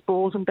could be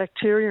spores and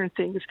bacteria and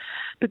things.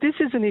 But this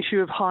is an issue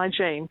of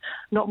hygiene,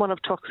 not one of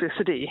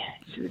toxicity.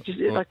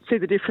 I see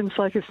the difference.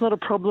 Like, it's not a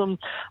problem.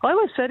 I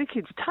always say to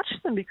kids, touch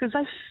them because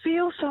they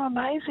feel so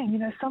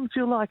amazing. Some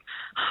feel like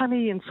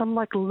honey and some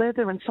like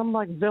leather and some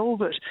like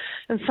velvet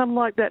and some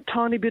like that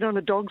tiny bit on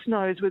a dog's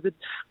nose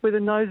where the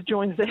nose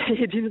joins the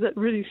head, that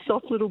really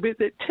soft little bit.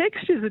 Their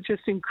textures are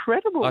just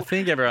incredible. I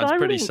think everyone's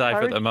pretty safe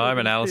at the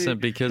moment, Alison,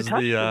 because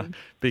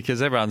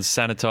everyone's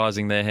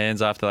sanitising their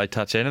hands after they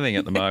touch anything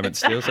at the moment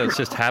still. So it's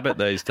just habit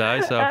these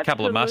days. So a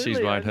couple of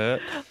mushies won't hurt.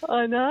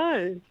 I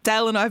know.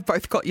 Dale and I have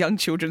both got young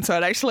children, so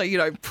it actually,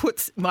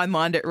 puts my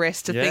mind at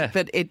rest to think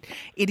that it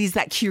is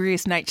that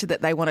curious nature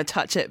that they want to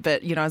touch it.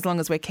 But, as long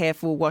as we're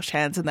careful, wash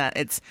hands and that,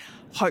 it's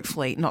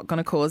hopefully not going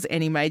to cause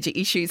any major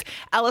issues.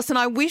 Alison,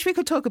 I wish we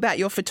could talk about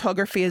your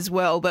photography as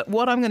well, but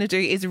what I'm going to do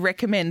is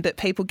recommend that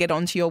people get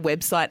onto your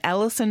website,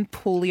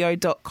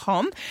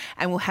 alisonpoolio.com,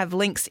 and we'll have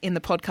links in the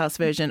podcast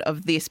version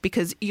of this,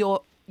 because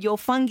your your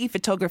fungi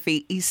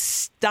photography is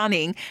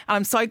stunning.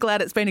 I'm so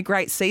glad it's been a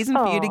great season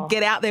for you to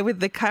get out there with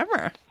the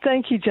camera.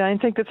 Thank you, Jane.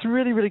 That's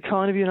really, really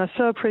kind of you, and I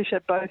so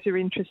appreciate both your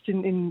interest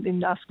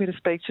in asking me to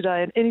speak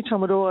today. And any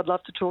time at all, I'd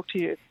love to talk to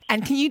you.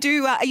 And can you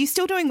do, are you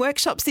still doing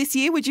workshops this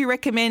year? Would you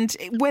recommend,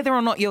 whether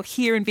or not you're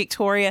here in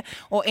Victoria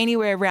or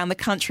anywhere around the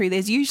country,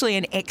 there's usually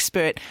an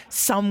expert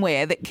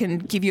somewhere that can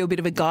give you a bit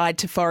of a guide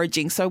to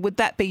foraging. So would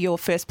that be your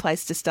first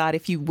place to start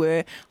if you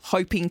were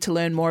hoping to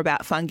learn more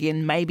about fungi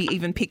and maybe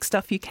even pick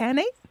stuff you can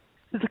eat?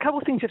 There's a couple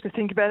of things you have to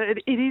think about.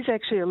 It is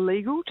actually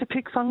illegal to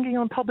pick fungi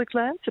on public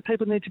land, so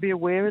people need to be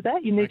aware of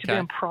that. You need to be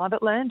on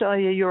private land,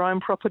 i.e. your own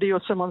property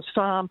or someone's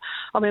farm.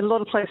 I mean, a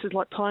lot of places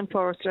like pine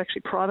forests are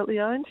actually privately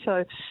owned,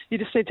 so you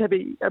just need to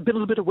be a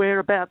little bit aware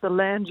about the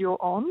land you're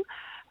on.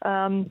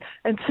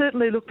 And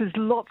certainly, look, there's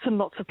lots and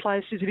lots of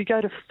places. If you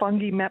go to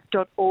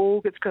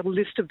fungimap.org, it's got a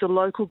list of the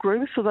local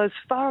groups. Although, as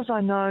far as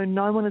I know,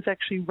 no one is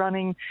actually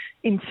running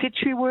in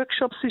situ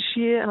workshops this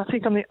year, and I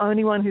think I'm the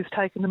only one who's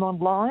taken them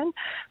online.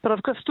 But I've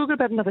still got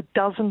about another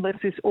dozen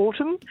left this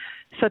autumn,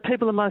 so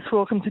people are most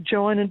welcome to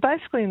join. And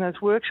basically, in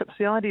those workshops,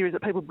 the idea is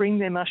that people bring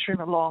their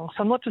mushroom along.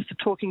 So I'm not just a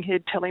talking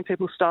head telling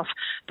people stuff.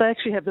 They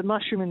actually have the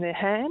mushroom in their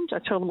hand. I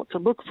tell them what to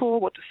look for,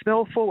 what to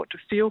smell for, what to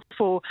feel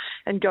for,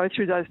 and go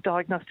through those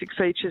diagnostic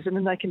features. And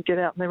then they can get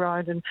out on their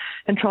own and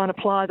try and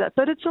apply that.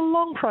 But it's a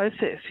long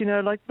process,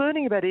 like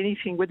learning about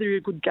anything, whether you're a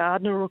good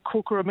gardener or a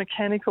cook or a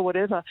mechanic or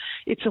whatever,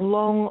 it's a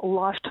long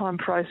lifetime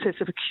process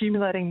of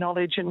accumulating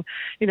knowledge and,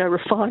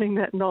 refining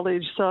that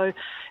knowledge. So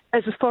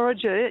as a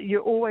forager, you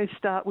always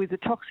start with the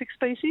toxic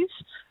species,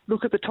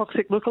 look at the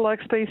toxic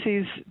lookalike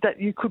species that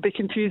you could be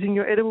confusing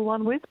your edible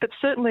one with, but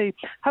certainly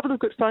have a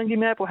look at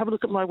FungiMap or have a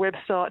look at my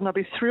website, and I'll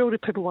be thrilled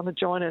if people want to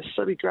join us.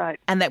 That'd be great.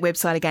 And that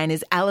website again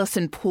is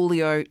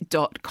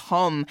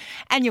alisonpoolio.com.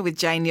 And you're with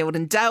Jane Nield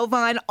and Dale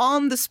Vine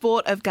on The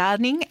Sport of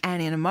Gardening,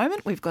 and in a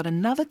moment we've got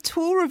another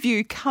tool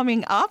review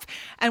coming up,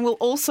 and we'll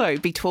also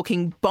be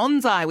talking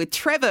bonsai with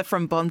Trevor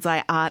from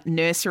Bonsai Art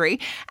Nursery.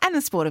 And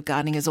The Sport of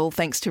Gardening is all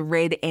thanks to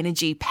Red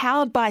Energy,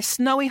 powered by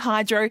Snowy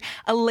Hydro,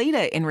 a leader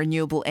in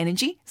renewable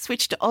energy.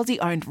 Switch to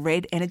Aussie-owned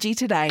Red Energy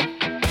today.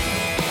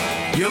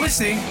 You're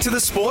listening to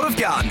The Sport of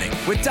Gardening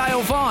with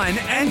Dale Vine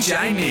and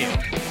Jane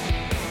Nield.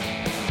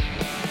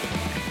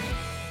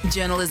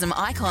 Journalism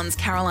icons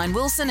Caroline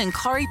Wilson and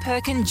Corrie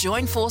Perkin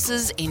join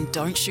forces in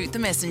Don't Shoot the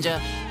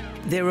Messenger.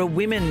 There are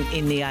women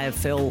in the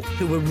AFL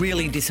who were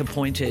really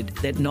disappointed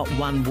that not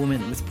one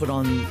woman was put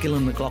on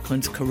Gillan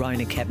McLachlan's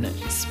Corona cabinet.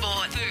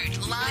 Sport,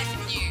 food,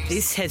 life, news.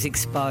 This has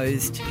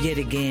exposed yet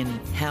again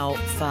how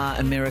far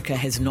America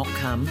has not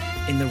come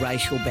in the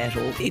racial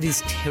battle. It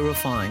is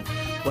terrifying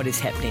what is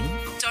happening.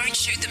 Don't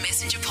Shoot the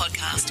Messenger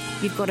podcast.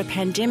 You've got a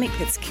pandemic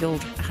that's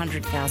killed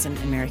 100,000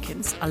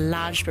 Americans, a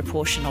large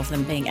proportion of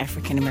them being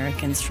African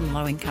Americans from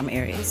low-income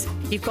areas.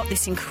 You've got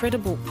this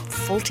incredible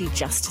faulty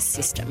justice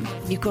system.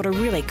 You've got a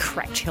really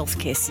cracked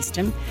healthcare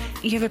system.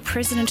 You have a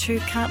president who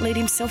can't lead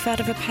himself out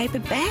of a paper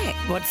bag.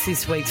 What's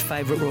this week's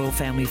favourite royal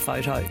family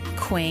photo?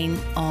 Queen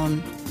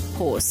on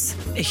horse.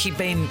 Has she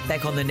been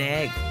back on the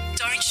nag?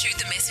 Don't Shoot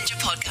the Messenger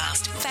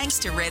podcast. Thanks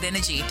to Red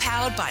Energy,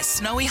 powered by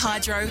Snowy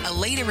Hydro, a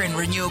leader in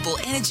renewable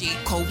energy.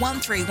 Call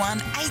 131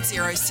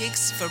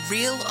 806 for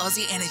real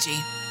Aussie energy.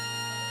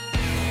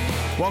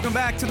 Welcome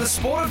back to The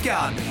Sport of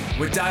Gardening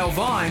with Dale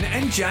Vine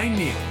and Jane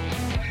Nield.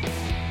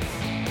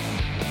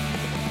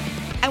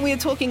 And we are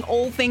talking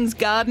all things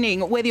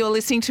gardening, whether you're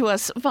listening to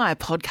us via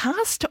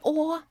podcast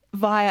or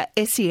via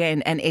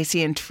SEN and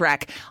SEN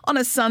Track. On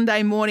a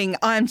Sunday morning,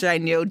 I'm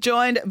Jane Nield,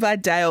 joined by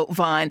Dale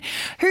Vine,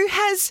 who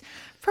has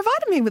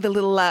provided me with a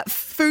little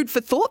food for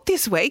thought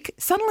this week.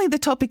 Suddenly the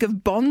topic of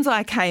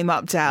bonsai came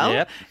up, Dale.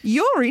 Yep.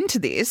 You're into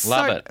this.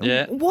 Love it,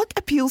 yeah. What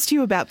appeals to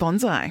you about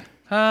bonsai?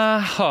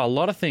 A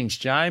lot of things,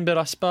 Jane, but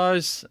I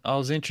suppose I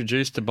was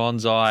introduced to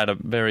bonsai at a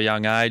very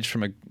young age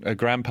from a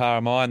grandpa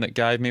of mine that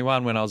gave me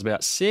one when I was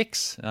about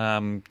 6,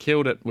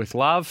 killed it with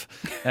love,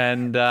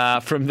 and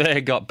from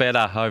there got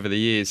better over the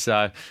years.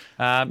 So,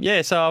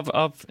 so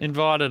I've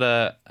invited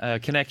a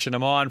connection of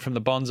mine from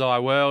the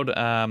bonsai world,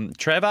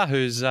 Trevor,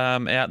 who's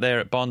out there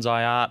at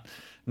Bonsai Art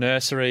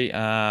Nursery,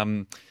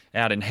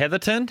 out in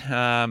Heatherton,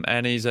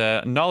 and he's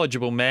a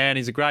knowledgeable man.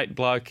 He's a great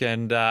bloke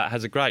and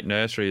has a great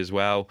nursery as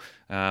well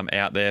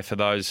out there for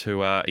those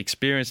who are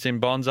experienced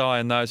in bonsai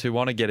and those who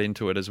want to get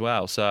into it as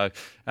well. So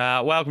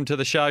welcome to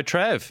the show,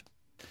 Trev.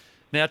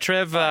 Now,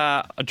 Trev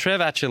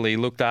actually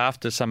looked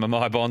after some of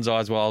my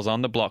bonsais while I was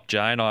on the block,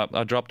 Jane.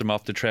 I dropped him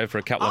off to Trev for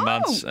a couple of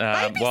months while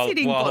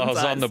I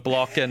was on the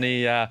block, and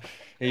he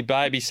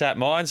babysat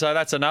mine. So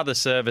that's another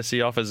service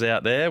he offers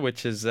out there,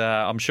 which is,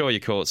 I'm sure you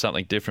call it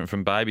something different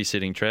from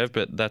babysitting, Trev,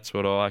 but that's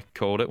what I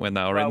called it when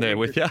they were in there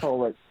with you.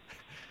 Call it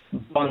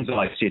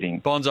bonsai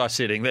sitting. Bonsai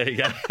sitting, there you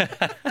go.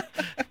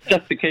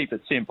 just to keep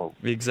it simple.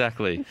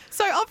 Exactly.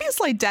 So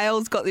obviously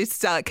Dale's got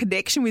this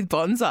connection with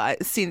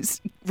bonsai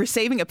since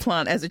receiving a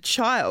plant as a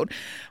child.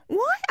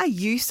 Why are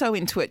you so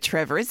into it,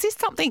 Trevor? Is this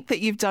something that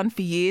you've done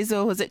for years,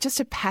 or was it just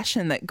a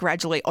passion that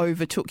gradually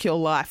overtook your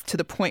life to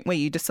the point where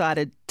you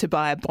decided to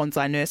buy a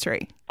bonsai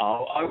nursery?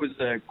 Oh, I was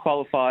a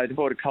qualified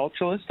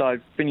horticulturalist. I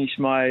finished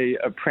my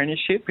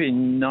apprenticeship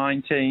in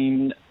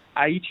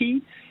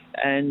 1980.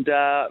 And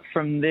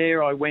from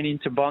there, I went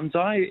into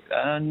bonsai,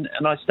 and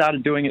I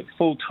started doing it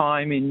full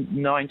time in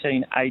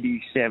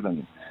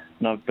 1987.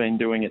 And I've been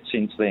doing it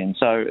since then.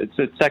 So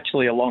it's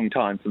actually a long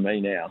time for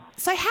me now.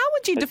 So how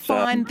would you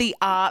define the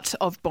art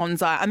of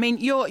bonsai? I mean,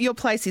 your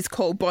place is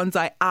called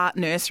Bonsai Art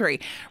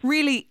Nursery.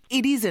 Really,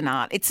 it is an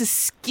art. It's a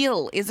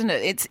skill, isn't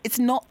it? It's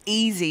not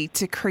easy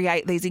to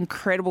create these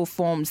incredible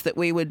forms that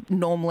we would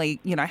normally,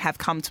 have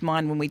come to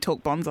mind when we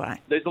talk bonsai.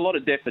 There's a lot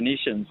of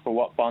definitions for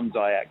what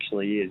bonsai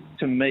actually is.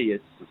 To me,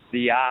 it's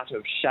the art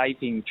of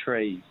shaping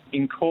trees,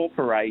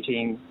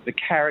 incorporating the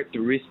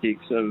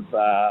characteristics of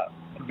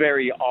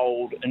very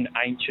old and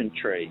ancient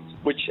trees,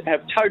 which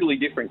have totally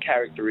different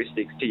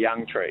characteristics to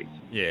young trees.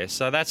 Yeah,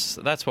 so that's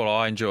what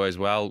I enjoy as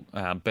well,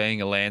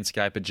 being a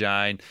landscaper,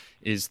 Jane,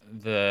 is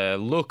the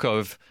look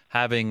of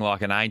having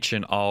like an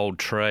ancient old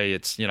tree.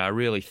 It's,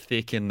 really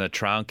thick in the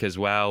trunk as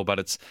well,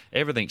 but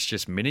everything's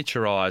just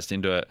miniaturized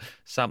into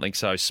something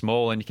so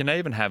small. And you can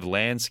even have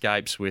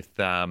landscapes with,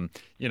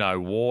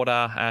 water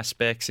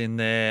aspects in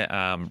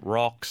there,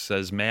 rocks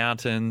as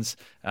mountains.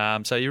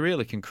 So you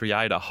really can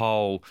create a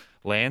whole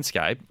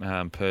landscape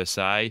per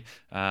se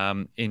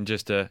in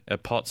just a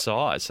pot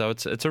size. So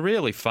it's a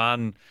really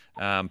fun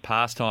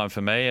pastime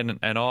for me, and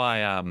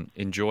I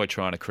enjoy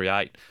trying to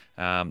create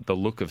the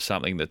look of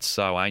something that's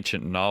so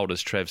ancient and old,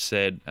 as Trev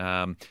said,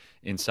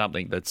 in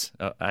something that's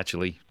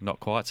actually not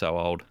quite so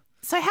old.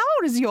 So how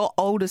old is your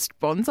oldest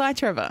bonsai,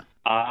 Trevor?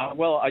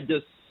 Well, I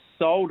just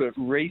sold it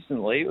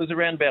recently. It was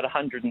around about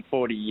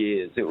 140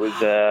 years. It was,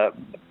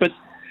 but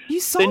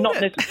they're not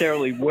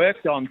necessarily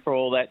worked on for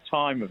all that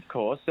time, of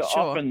course. So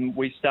Sure. Often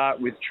we start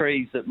with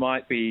trees that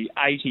might be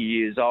 80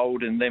 years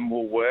old, and then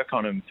we'll work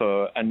on them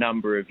for a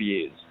number of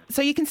years.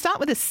 So you can start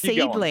with a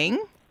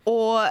seedling,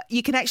 or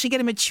you can actually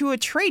get a mature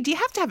tree. Do you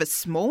have to have a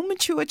small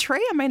mature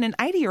tree? I mean, an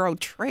 80-year-old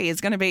tree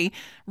is going to be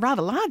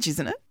rather large,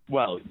 isn't it?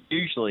 Well,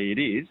 usually it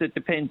is. It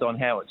depends on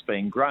how it's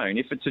been grown.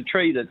 If it's a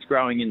tree that's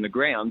growing in the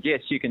ground,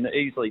 yes, you can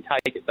easily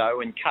take it,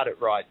 though, and cut it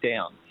right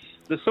down.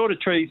 The sort of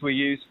trees we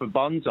use for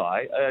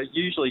bonsai are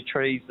usually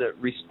trees that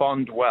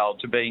respond well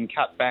to being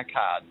cut back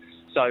hard.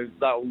 So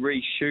they'll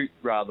reshoot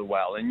rather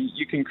well, and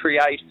you can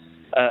create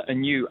a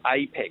new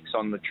apex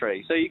on the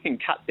tree. So you can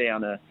cut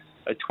down a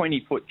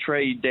 20-foot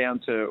tree down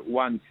to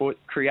 1 foot,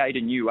 create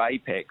a new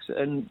apex,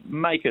 and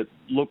make it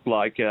look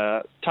like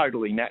a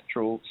totally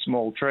natural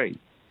small tree.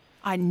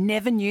 I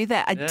never knew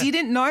that. I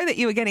didn't know that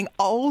you were getting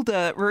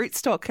older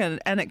rootstock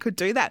and it could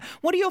do that.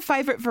 What are your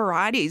favourite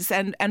varieties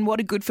and what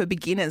are good for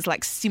beginners,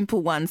 like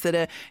simple ones that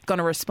are going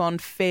to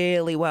respond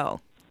fairly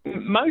well?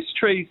 Most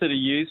trees that are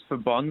used for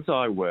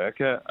bonsai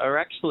work are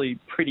actually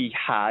pretty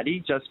hardy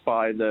just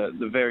by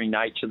the very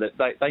nature that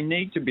they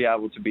need to be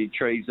able to be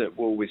trees that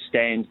will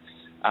withstand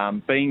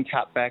being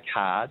cut back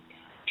hard,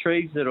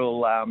 trees that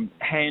will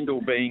handle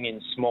being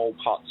in small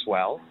pots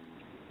well.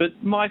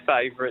 But my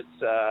favourites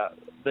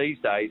these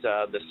days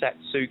are the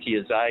Satsuki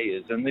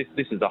azaleas, and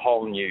this is a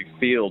whole new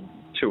field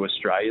to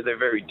Australia. They're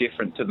very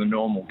different to the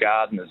normal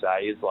garden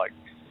azaleas like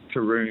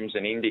Karooms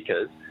and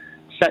Indicas.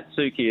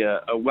 Satsuki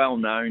are well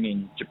known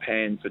in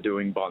Japan for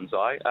doing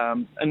bonsai,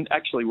 and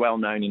actually well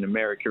known in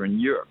America and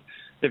Europe.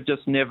 They've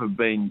just never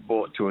been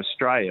brought to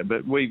Australia,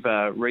 but we've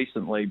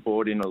recently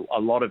brought in a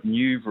lot of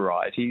new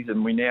varieties,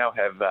 and we now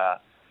have,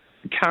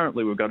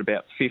 currently we've got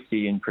about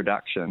 50 in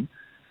production,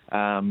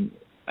 and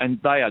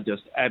they are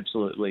just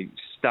absolutely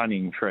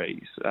stunning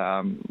trees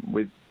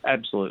with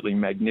absolutely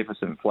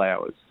magnificent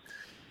flowers.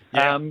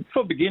 Yeah.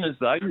 For beginners,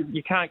 though,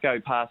 you can't go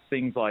past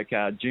things like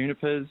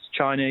junipers,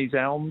 Chinese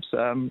elms,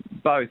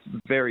 both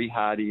very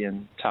hardy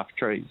and tough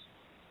trees.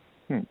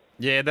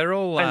 Yeah, they're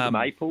all... And the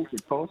maples,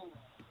 of course.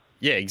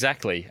 Yeah,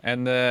 exactly.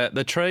 And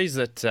the trees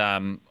that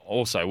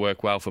also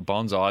work well for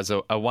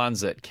bonsais are ones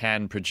that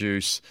can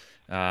produce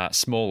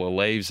smaller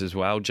leaves as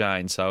well,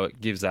 Jane. So it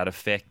gives that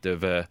effect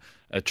of a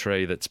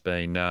tree that's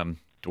been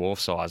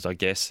dwarf-sized, I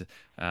guess,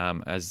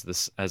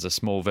 as a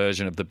small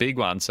version of the big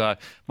one. So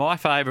my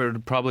favourite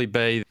would probably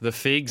be the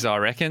figs, I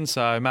reckon.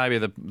 So maybe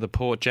the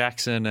Port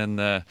Jackson and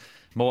the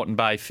Moreton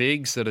Bay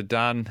figs that are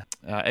done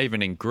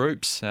even in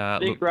groups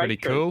look pretty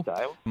cool.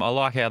 I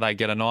like how they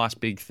get a nice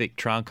big thick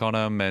trunk on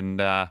them, and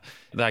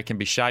they can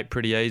be shaped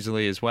pretty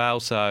easily as well.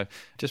 So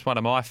just one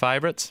of my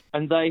favourites.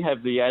 And they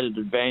have the added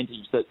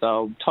advantage that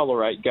they'll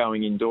tolerate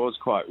going indoors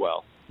quite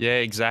well. Yeah,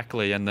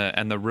 exactly. And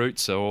the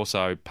roots are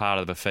also part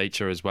of the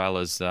feature as well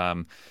as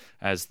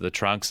the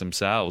trunks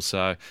themselves.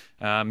 So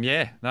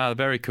they're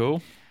very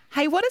cool.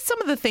 Hey, what are some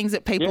of the things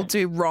that people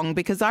do wrong?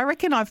 Because I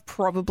reckon I've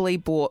probably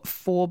bought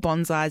 4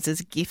 bonsais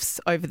as gifts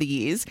over the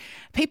years.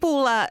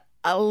 People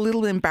a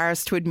little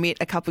embarrassed to admit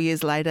a couple of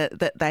years later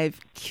that they've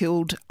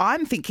killed,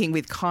 I'm thinking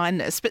with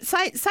kindness, but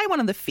say one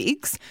of the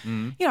figs,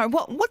 you know,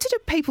 what do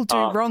people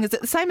do wrong? Is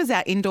it the same as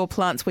our indoor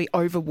plants? We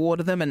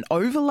overwater them and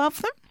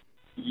overlove them?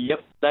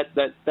 Yep,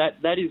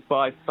 that is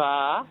by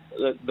far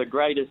the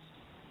greatest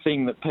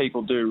thing that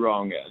people do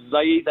wrong.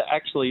 They either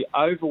actually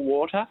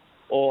overwater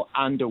or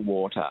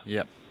underwater.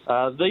 Yep.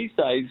 These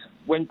days,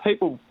 when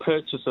people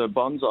purchase a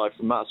bonsai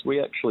from us,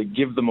 we actually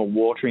give them a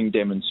watering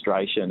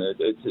demonstration.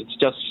 It's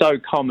just so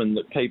common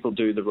that people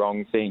do the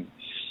wrong thing.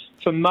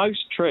 For most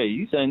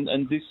trees,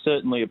 and this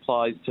certainly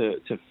applies to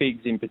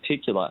figs in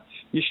particular,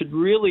 you should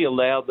really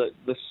allow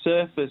the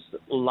surface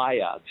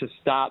layer to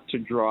start to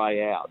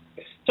dry out,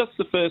 just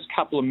the first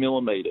couple of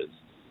millimetres.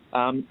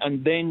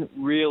 And then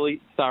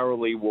really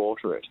thoroughly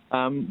water it.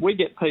 We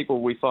get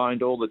people, we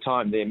find all the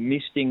time, they're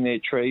misting their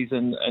trees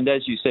and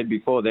as you said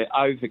before, they're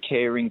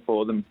over-caring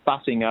for them,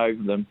 fussing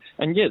over them,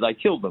 and yeah, they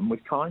kill them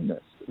with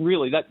kindness.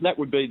 Really, that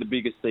would be the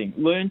biggest thing.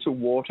 Learn to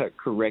water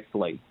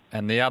correctly.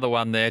 And the other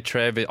one there,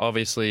 Trev,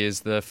 obviously is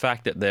the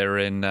fact that they're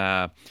in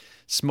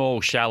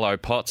small, shallow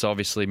pots,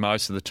 obviously,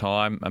 most of the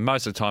time. And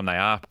most of the time they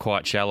are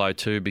quite shallow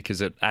too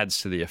because it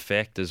adds to the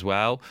effect as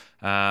well.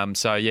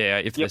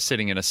 If they're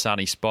sitting in a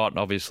sunny spot,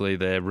 obviously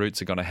their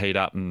roots are going to heat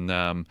up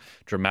and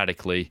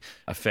dramatically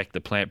affect the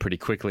plant pretty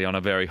quickly on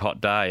a very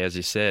hot day, as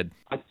you said.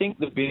 I think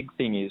the big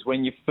thing is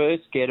when you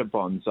first get a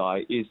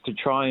bonsai is to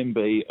try and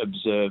be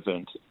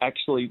observant.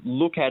 Actually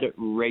look at it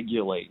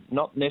regularly,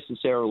 not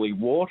necessarily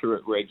water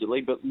it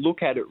regularly, but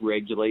look at it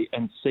regularly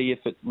and see if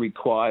it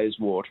requires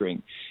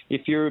watering.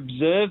 If you're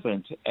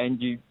observant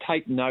and you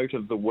take note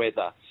of the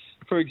weather,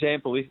 for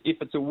example, if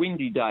it's a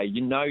windy day,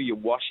 you know your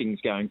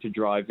washing's going to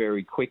dry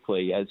very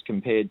quickly as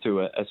compared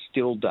to a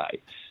still day.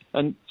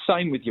 And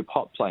same with your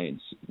pot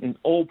plants. And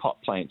all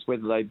pot plants,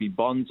 whether they be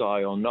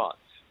bonsai or not,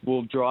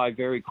 will dry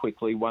very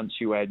quickly once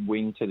you add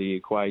wind to the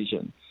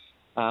equation.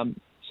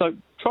 So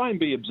try and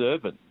be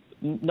observant.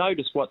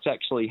 Notice what's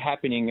actually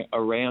happening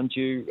around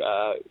you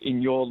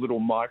in your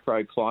little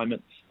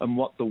microclimate and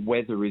what the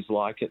weather is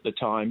like at the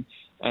time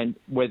and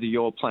whether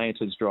your plant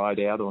has dried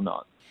out or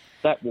not.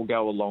 That will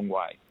go a long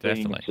way,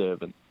 Definitely. Being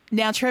observant.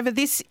 Now, Trevor,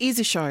 this is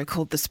a show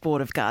called The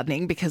Sport of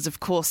Gardening because,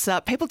 of course,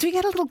 people do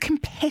get a little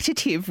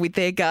competitive with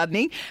their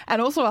gardening, and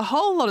also a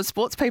whole lot of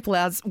sports people,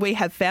 as we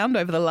have found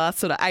over the last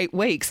sort of 8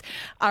 weeks,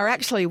 are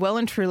actually well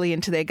and truly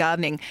into their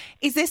gardening.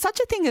 Is there such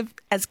a thing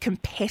as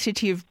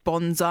competitive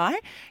bonsai?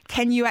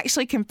 Can you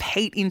actually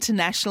compete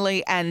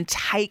internationally and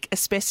take a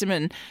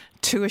specimen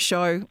to a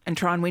show and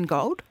try and win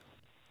gold?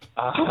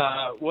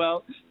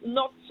 Well,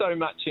 not so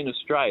much in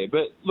Australia,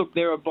 but look,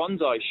 there are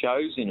bonsai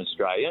shows in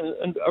Australia,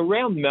 and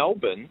around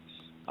Melbourne,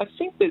 I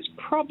think there's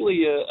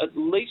probably at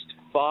least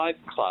 5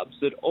 clubs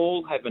that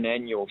all have an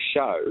annual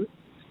show,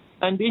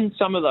 and in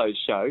some of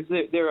those shows,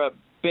 there are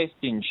best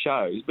in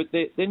shows, but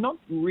they're not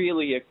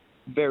really a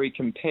very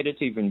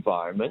competitive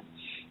environment.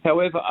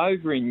 However,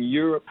 over in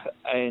Europe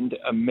and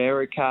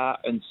America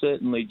and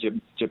certainly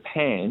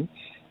Japan,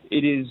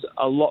 it is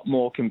a lot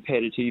more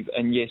competitive,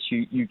 and yes,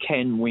 you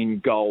can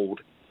win gold,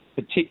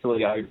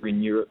 particularly over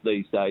in Europe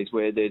these days,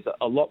 where there's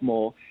a lot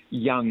more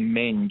young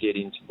men get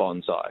into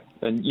bonsai,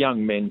 and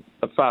young men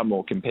are far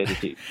more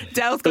competitive.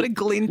 Dale's got a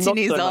glint in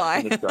his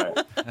eye.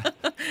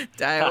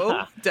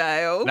 Dale.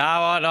 No,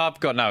 I've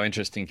got no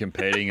interest in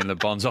competing in the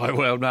bonsai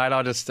world, mate.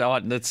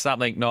 It's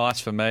something nice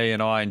for me,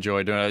 and I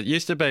enjoy doing it. It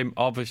used to be,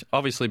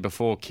 obviously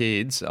before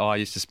kids, I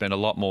used to spend a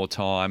lot more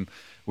time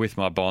with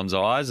my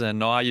bonsais,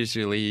 and I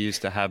usually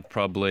used to have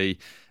probably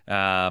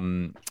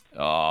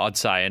I'd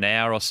say an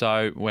hour or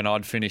so when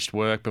I'd finished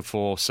work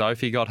before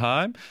Sophie got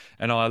home,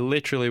 and I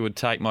literally would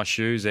take my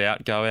shoes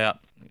out, go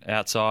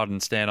outside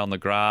and stand on the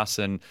grass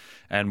and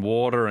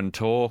water and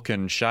talk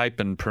and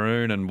shape and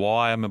prune and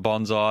wire my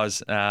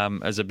bonsais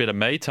as a bit of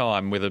me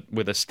time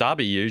with a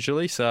stubby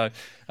usually. So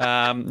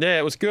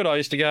it was good. I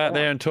used to go out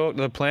there and talk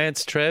to the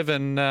plants, Trev,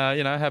 and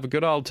have a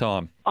good old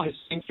time. I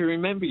seem to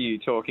remember you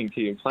talking to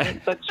your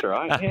plants. That's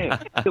right.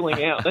 Yeah,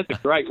 chilling out. That's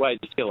a great way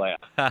to chill out.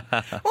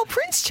 Well,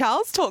 Prince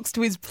Charles talks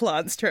to his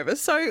plants, Trevor,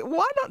 so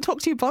why not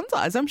talk to your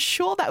bonsais? I'm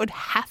sure that would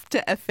have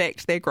to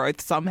affect their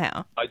growth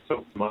somehow. I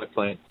talk to my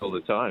plants all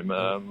the time.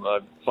 I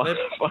find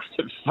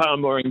it far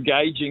more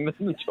engaging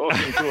than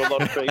talking to a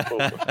lot of people.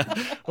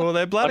 Well,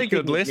 they're bloody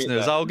good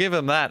listeners. I'll give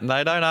them that, and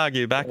they don't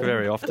argue back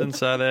very often,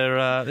 so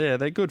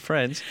they're good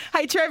friends.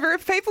 Hey, Trevor,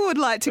 if people would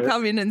like to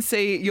come in and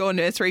see your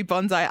nursery,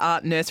 Bonsai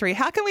Art Nursery,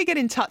 how can we get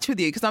in touch with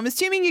you? Because I'm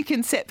assuming you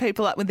can set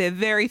people up with their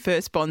very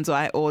first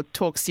bonsai or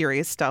talk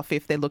serious stuff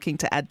if they're looking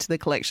to add to the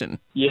collection.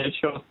 Yeah,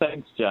 sure.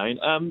 Thanks, Jane.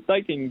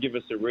 They can give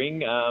us a ring.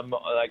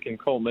 They can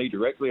call me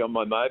directly on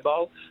my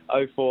mobile,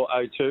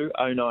 0402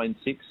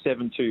 096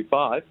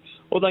 725,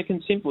 or they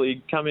can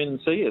simply come in and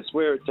see us.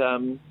 We're at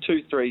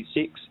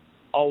 236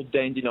 Old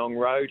Dandenong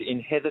Road in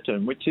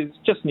Heatherton, which is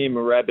just near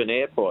Moorabbin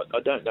Airport.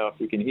 I don't know if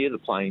we can hear the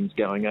planes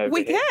going over.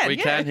 We can, We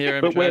can hear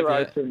them. But we're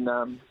open.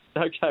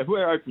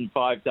 We're open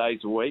 5 days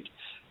a week.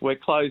 We're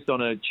closed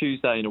on a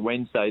Tuesday and a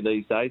Wednesday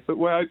these days, but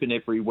we're open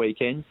every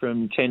weekend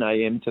from 10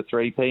 a.m. to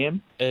 3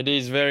 p.m. It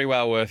is very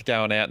well worth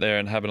going out there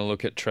and having a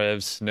look at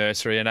Trev's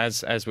nursery. And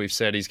as we've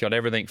said, he's got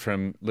everything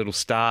from little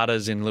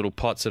starters in little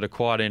pots that are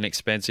quite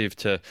inexpensive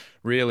to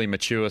really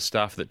mature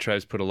stuff that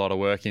Trev's put a lot of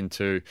work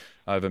into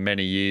over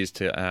many years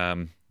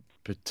to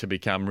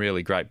become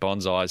really great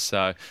bonsais.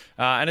 So,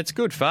 and it's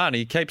good fun.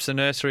 He keeps the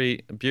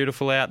nursery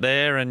beautiful out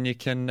there, and you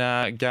can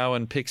go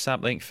and pick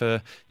something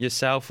for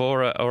yourself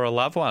or a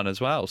loved one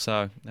as well.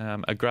 So,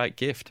 a great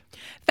gift.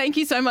 Thank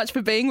you so much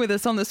for being with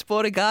us on the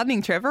Sport of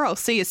Gardening, Trevor. I'll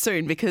see you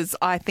soon, because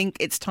I think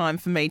it's time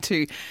for me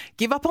to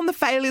give up on the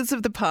failures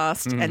of the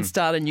past and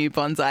start a new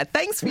bonsai.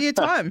 Thanks for your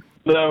time.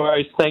 No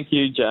worries. Thank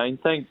you, Jane.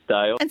 Thanks,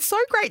 Dale. And so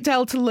great,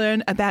 Dale, to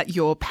learn about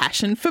your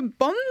passion for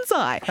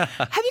bonsai. Have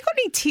you got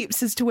any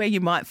tips as to where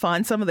you might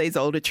find some of these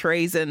older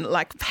trees, and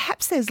like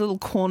perhaps there's little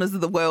corners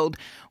of the world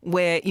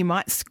where you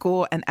might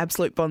score an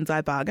absolute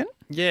bonsai bargain?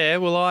 Yeah,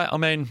 well, I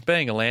mean,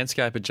 being a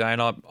landscaper, Jane,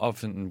 I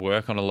often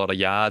work on a lot of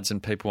yards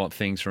and people want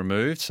things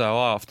removed. So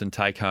I often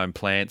take home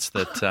plants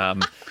that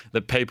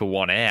that people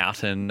want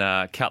out and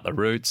cut the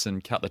roots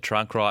and cut the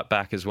trunk right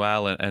back as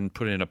well, and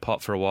put it in a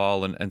pot for a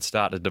while and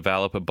start to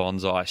develop a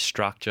bonsai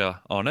structure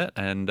on it.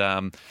 And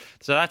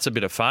so that's a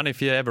bit of fun.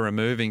 If you're ever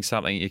removing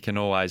something, you can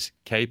always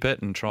keep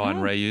it and try and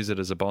reuse it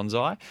as a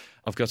bonsai.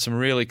 I've got some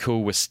really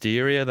cool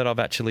wisteria that I've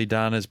actually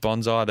done as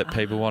bonsai that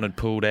people wanted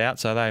pulled out.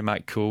 So they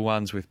make cool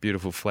ones with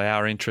beautiful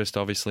flower interest,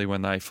 obviously,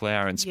 when they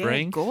flower in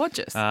spring. Yeah,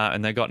 gorgeous.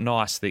 And they've got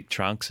nice thick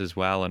trunks as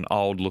well, and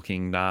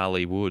old-looking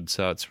gnarly wood.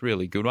 So it's a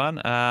really good one.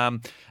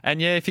 And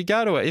yeah, if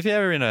you're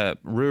ever in a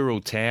rural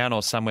town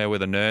or somewhere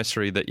with a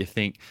nursery that you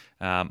think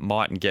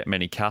mightn't get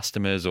many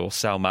customers or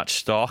sell much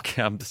stock.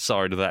 I'm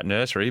sorry to that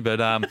nursery,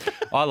 but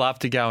I love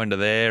to go into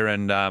there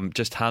and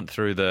just hunt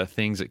through the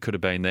things that could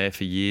have been there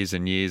for years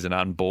and years and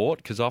unbought,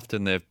 because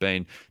often they've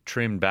been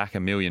trimmed back a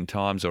million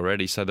times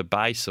already. So the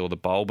base or the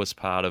bulbous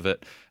part of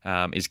it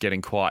is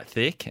getting quite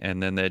thick,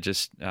 and then they're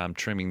just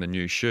trimming the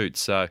new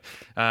shoots. So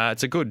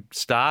it's a good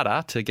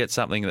starter to get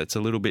something that's a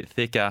little bit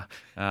thicker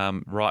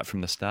right from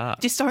the start.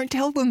 Just don't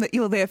tell them that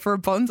you're there for a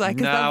bonsai,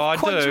 because they'll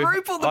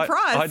quadruple the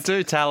price. I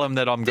do tell them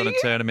that I'm going to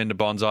turn them into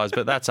bonsais,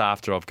 but that's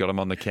after I've got them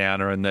on the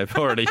counter and they've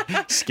already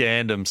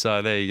scanned them.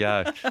 So there you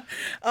go.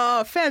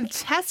 Oh,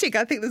 fantastic.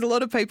 I think there's a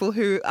lot of people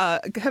who are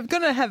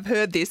going to have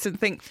heard this and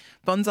think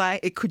bonsai,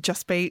 it could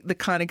just be the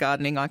kind of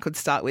gardening I could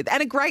start with.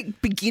 And a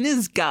great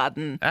beginner's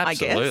garden, I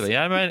guess. Absolutely.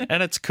 I mean,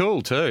 and it's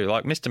cool too.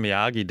 Like Mr.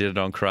 Miyagi did it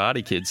on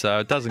Karate Kid, so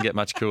it doesn't get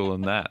much cooler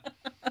than that.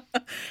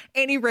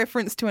 Any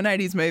reference to an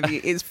 80s movie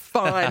is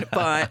fine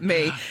by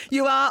me.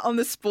 You are on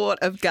the Sport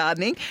of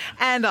Gardening,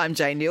 and I'm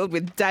Jane Neild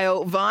with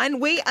Dale Vine.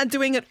 We are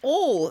doing it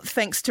all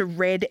thanks to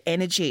Red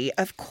Energy.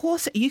 Of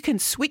course, you can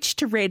switch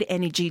to Red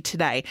Energy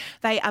today.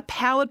 They are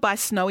powered by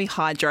Snowy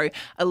Hydro,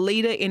 a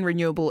leader in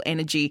renewable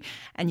energy,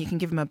 and you can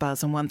give them a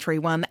buzz on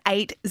 131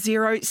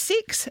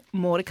 806.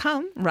 More to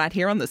come right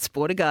here on the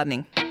Sport of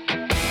Gardening.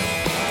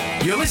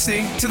 You're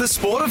listening to The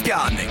Sport of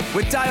Gardening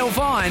with Dale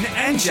Vine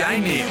and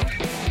Jane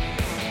Neild.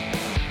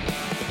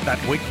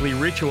 That weekly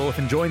ritual of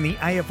enjoying the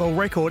AFL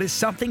record is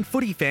something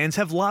footy fans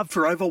have loved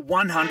for over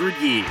 100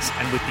 years.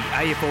 And with the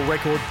AFL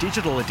Record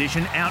Digital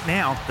Edition out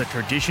now, the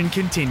tradition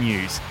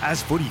continues.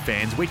 As footy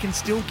fans, we can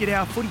still get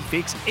our footy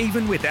fix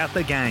even without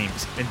the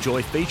games.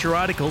 Enjoy feature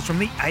articles from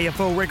the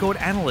AFL Record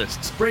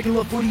analysts,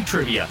 regular footy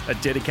trivia, a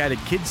dedicated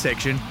kids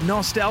section,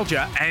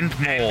 nostalgia and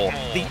more.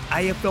 The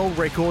AFL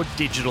Record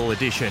Digital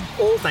Edition.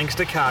 All thanks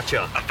to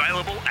Karcher.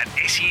 Available at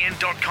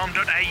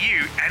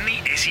sen.com.au and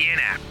the SEN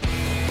app.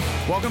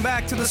 Welcome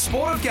back to the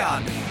Sport of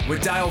Gardening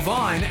with Dale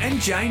Vine and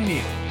Jane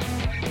Neild.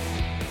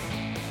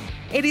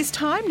 It is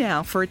time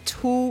now for a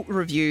tool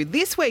review.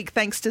 This week,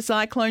 thanks to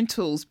Cyclone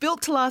Tools,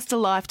 built to last a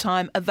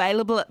lifetime,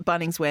 available at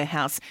Bunnings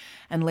Warehouse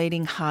and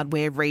leading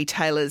hardware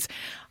retailers.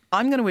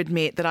 I'm going to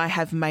admit that I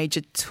have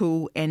major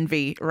tool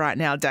envy right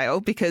now, Dale,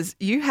 because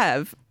you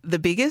have the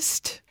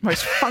biggest,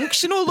 most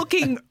functional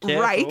looking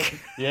rake.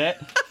 Yeah.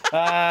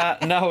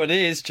 No, it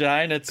is,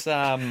 Jane. It's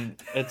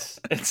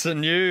a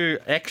new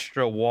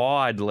extra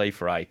wide leaf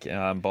rake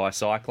by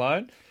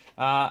Cyclone.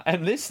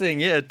 And this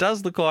thing, it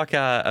does look like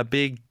a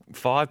big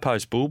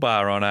 5-post bull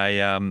bar on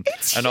a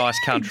nice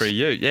country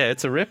ute. Yeah,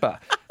 it's a ripper.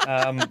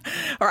 All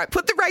right,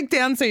 put the rake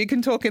down so you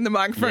can talk in the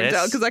microphone, Yes.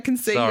 Dale, because I can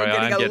see Sorry,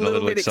 you're getting a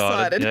little bit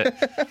excited.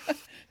 Yeah.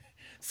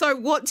 So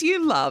what do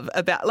you love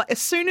about, like, as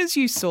soon as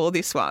you saw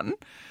this one,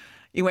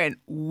 you went,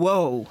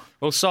 whoa.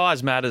 Well,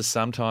 size matters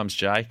sometimes,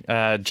 Jane,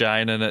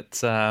 and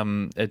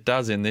it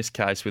does in this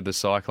case with the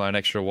Cyclone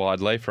Extra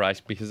Wide Leaf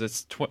Rake, because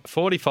it's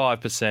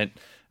 45%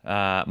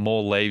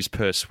 more leaves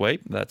per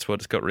sweep. That's what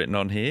it's got written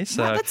on here.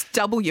 So wow, that's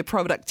double your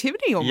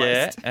productivity almost.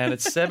 Yeah, and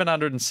it's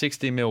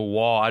 760 mil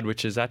wide,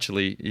 which is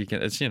actually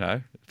it's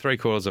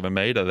 3/4 of a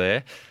metre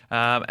there.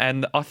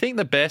 And I think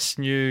the best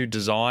new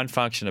design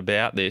function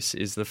about this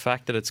is the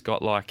fact that it's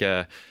got like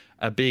a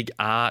big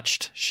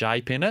arched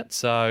shape in it.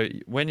 So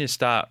when you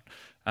start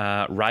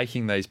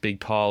raking these big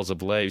piles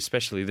of leaves,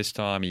 especially this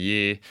time of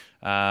year,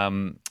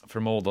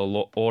 from all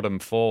the autumn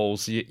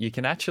falls, you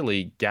can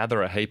actually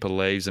gather a heap of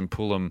leaves and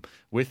pull them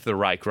with the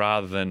rake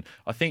rather than,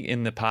 I think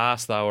in the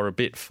past they were a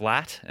bit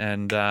flat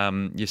and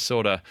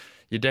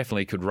you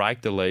definitely could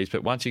rake the leaves,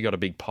 but once you got a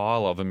big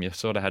pile of them, you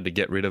sort of had to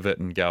get rid of it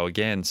and go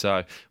again.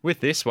 So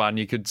with this one,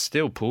 you could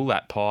still pull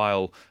that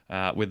pile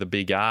with a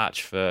big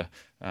arch for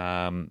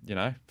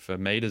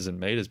metres and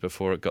metres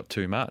before it got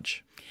too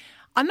much.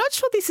 I'm not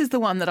sure this is the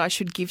one that I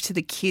should give to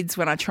the kids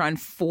when I try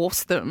and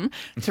force them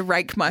to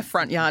rake my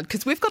front yard,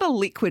 because we've got a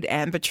liquid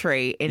amber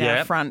tree in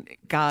our front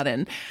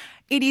garden.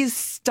 It is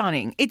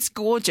stunning. It's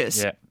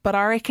gorgeous. Yep. But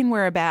I reckon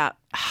we're about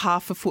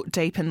half a foot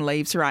deep in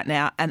leaves right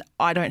now, and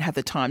I don't have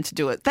the time to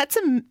do it.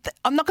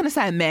 I'm not going to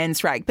say a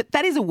man's rake, but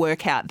that is a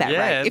workout, that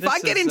rake. If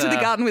I get into the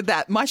garden with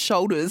that, my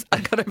shoulders are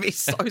going to be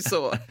so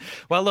sore.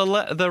 Well,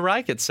 the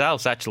rake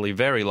itself's actually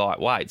very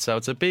lightweight, so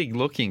it's a big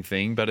looking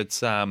thing, but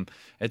it's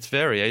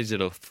very easy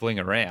to fling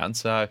around.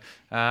 So,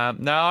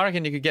 no, I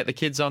reckon you could get the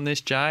kids on this,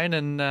 Jane,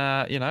 and,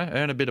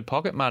 earn a bit of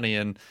pocket money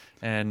and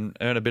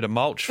earn a bit of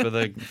mulch for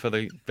the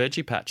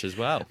veggie patch as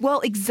well. Well,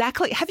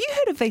 exactly. Have you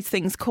heard of these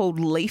things called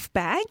leaf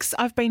bags?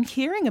 I've been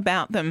hearing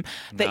about them,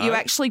 that you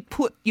actually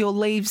put your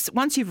leaves,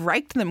 once you've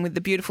raked them with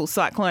the beautiful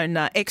Cyclone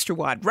extra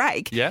wide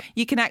rake,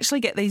 you can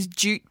actually get these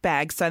jute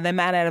bags. So they're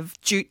made out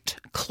of jute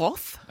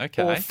cloth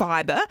or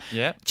fibre.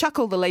 Chuck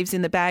all the leaves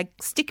in the bag,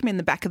 stick them in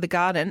the back of the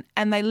garden,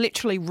 and they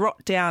literally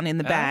rot down in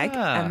the bag.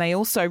 And they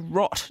also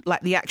rot,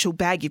 like the actual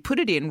bag you put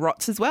it in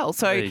rots as well.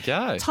 So there you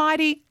go.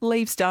 Tidy,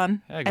 leaves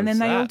done, and then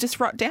they all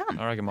just rot down.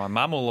 I reckon my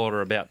mum will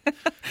order about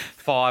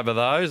 5 of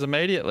those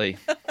immediately.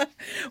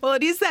 Well,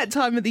 it is that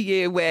time of the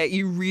year where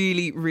you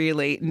really,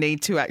 really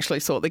need to actually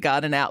sort the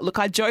garden out. Look,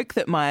 I joke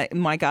that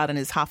my garden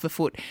is half a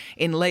foot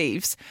in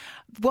leaves.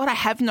 What I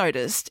have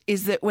noticed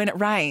is that when it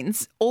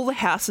rains, all the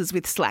houses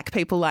with slack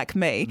people like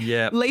me,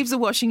 leaves are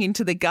washing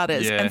into the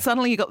gutters, and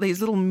suddenly you've got these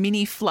little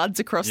mini floods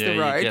across the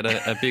road. You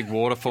get a big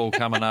waterfall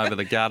coming over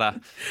the gutter.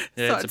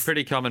 Yeah, so it's a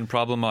pretty common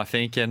problem, I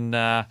think, and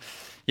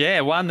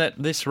one that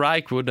this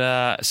rake would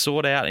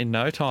sort out in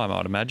no time,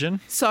 I'd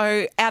imagine.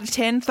 So out of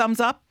 10, thumbs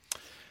up?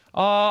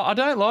 Oh, I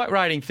don't like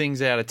rating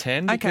things out of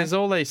 10 because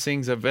all these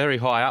things are very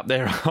high up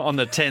there on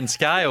the 10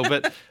 scale.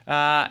 But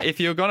if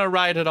you're going to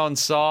rate it on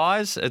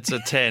size, it's a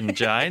 10,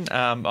 Jane.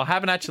 I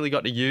haven't actually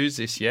got to use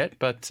this yet,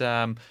 but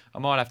I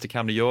might have to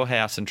come to your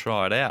house and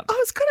try it out. I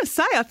was going to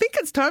say, I think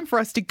it's time for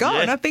us to go,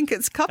 and I think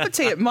it's cup of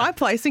tea at my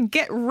place and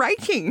get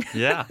raking.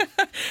 Yeah.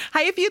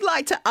 Hey, if you'd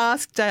like to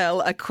ask Dale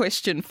a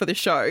question for the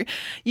show,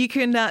 you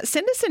can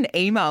send us an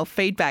email,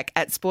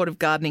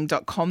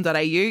 feedback@sportofgardening.com.au.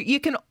 You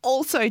can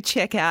also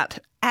check out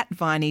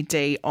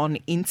 @VineyD on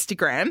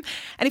Instagram.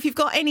 And if you've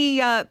got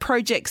any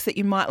projects that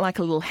you might like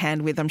a little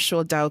hand with, I'm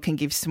sure Dale can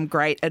give some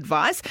great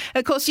advice.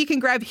 Of course, you can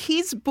grab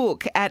his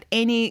book at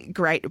any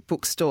great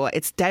bookstore.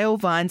 It's Dale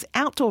Vine's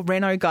Outdoor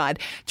Reno Guide.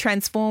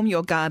 Transform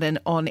your garden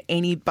on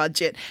any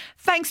budget.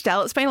 Thanks,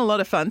 Dale. It's been a lot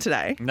of fun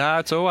today. No,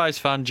 it's always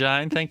fun,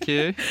 Jane. Thank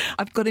you.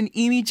 I've got an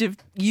image of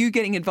you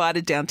getting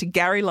invited down to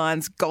Gary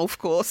Lyons golf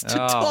course to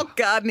talk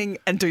gardening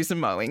and do some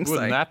mowing.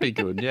 Wouldn't that be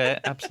good? Yeah,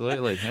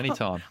 absolutely.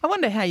 Anytime. I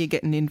wonder how you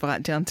get an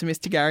invite down to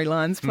Mr. Gary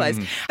Lyons' place.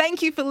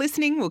 Thank you for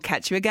listening. We'll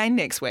catch you again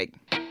next week.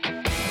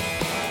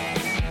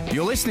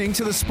 You're listening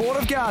to The Sport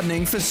of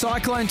Gardening for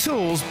Cyclone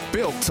Tools,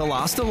 built to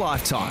last a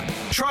lifetime.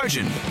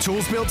 Trojan,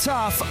 tools built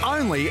tough,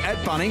 only at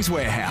Bunnings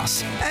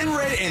Warehouse. And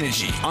Red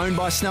Energy, owned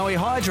by Snowy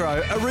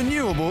Hydro, a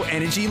renewable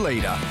energy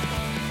leader.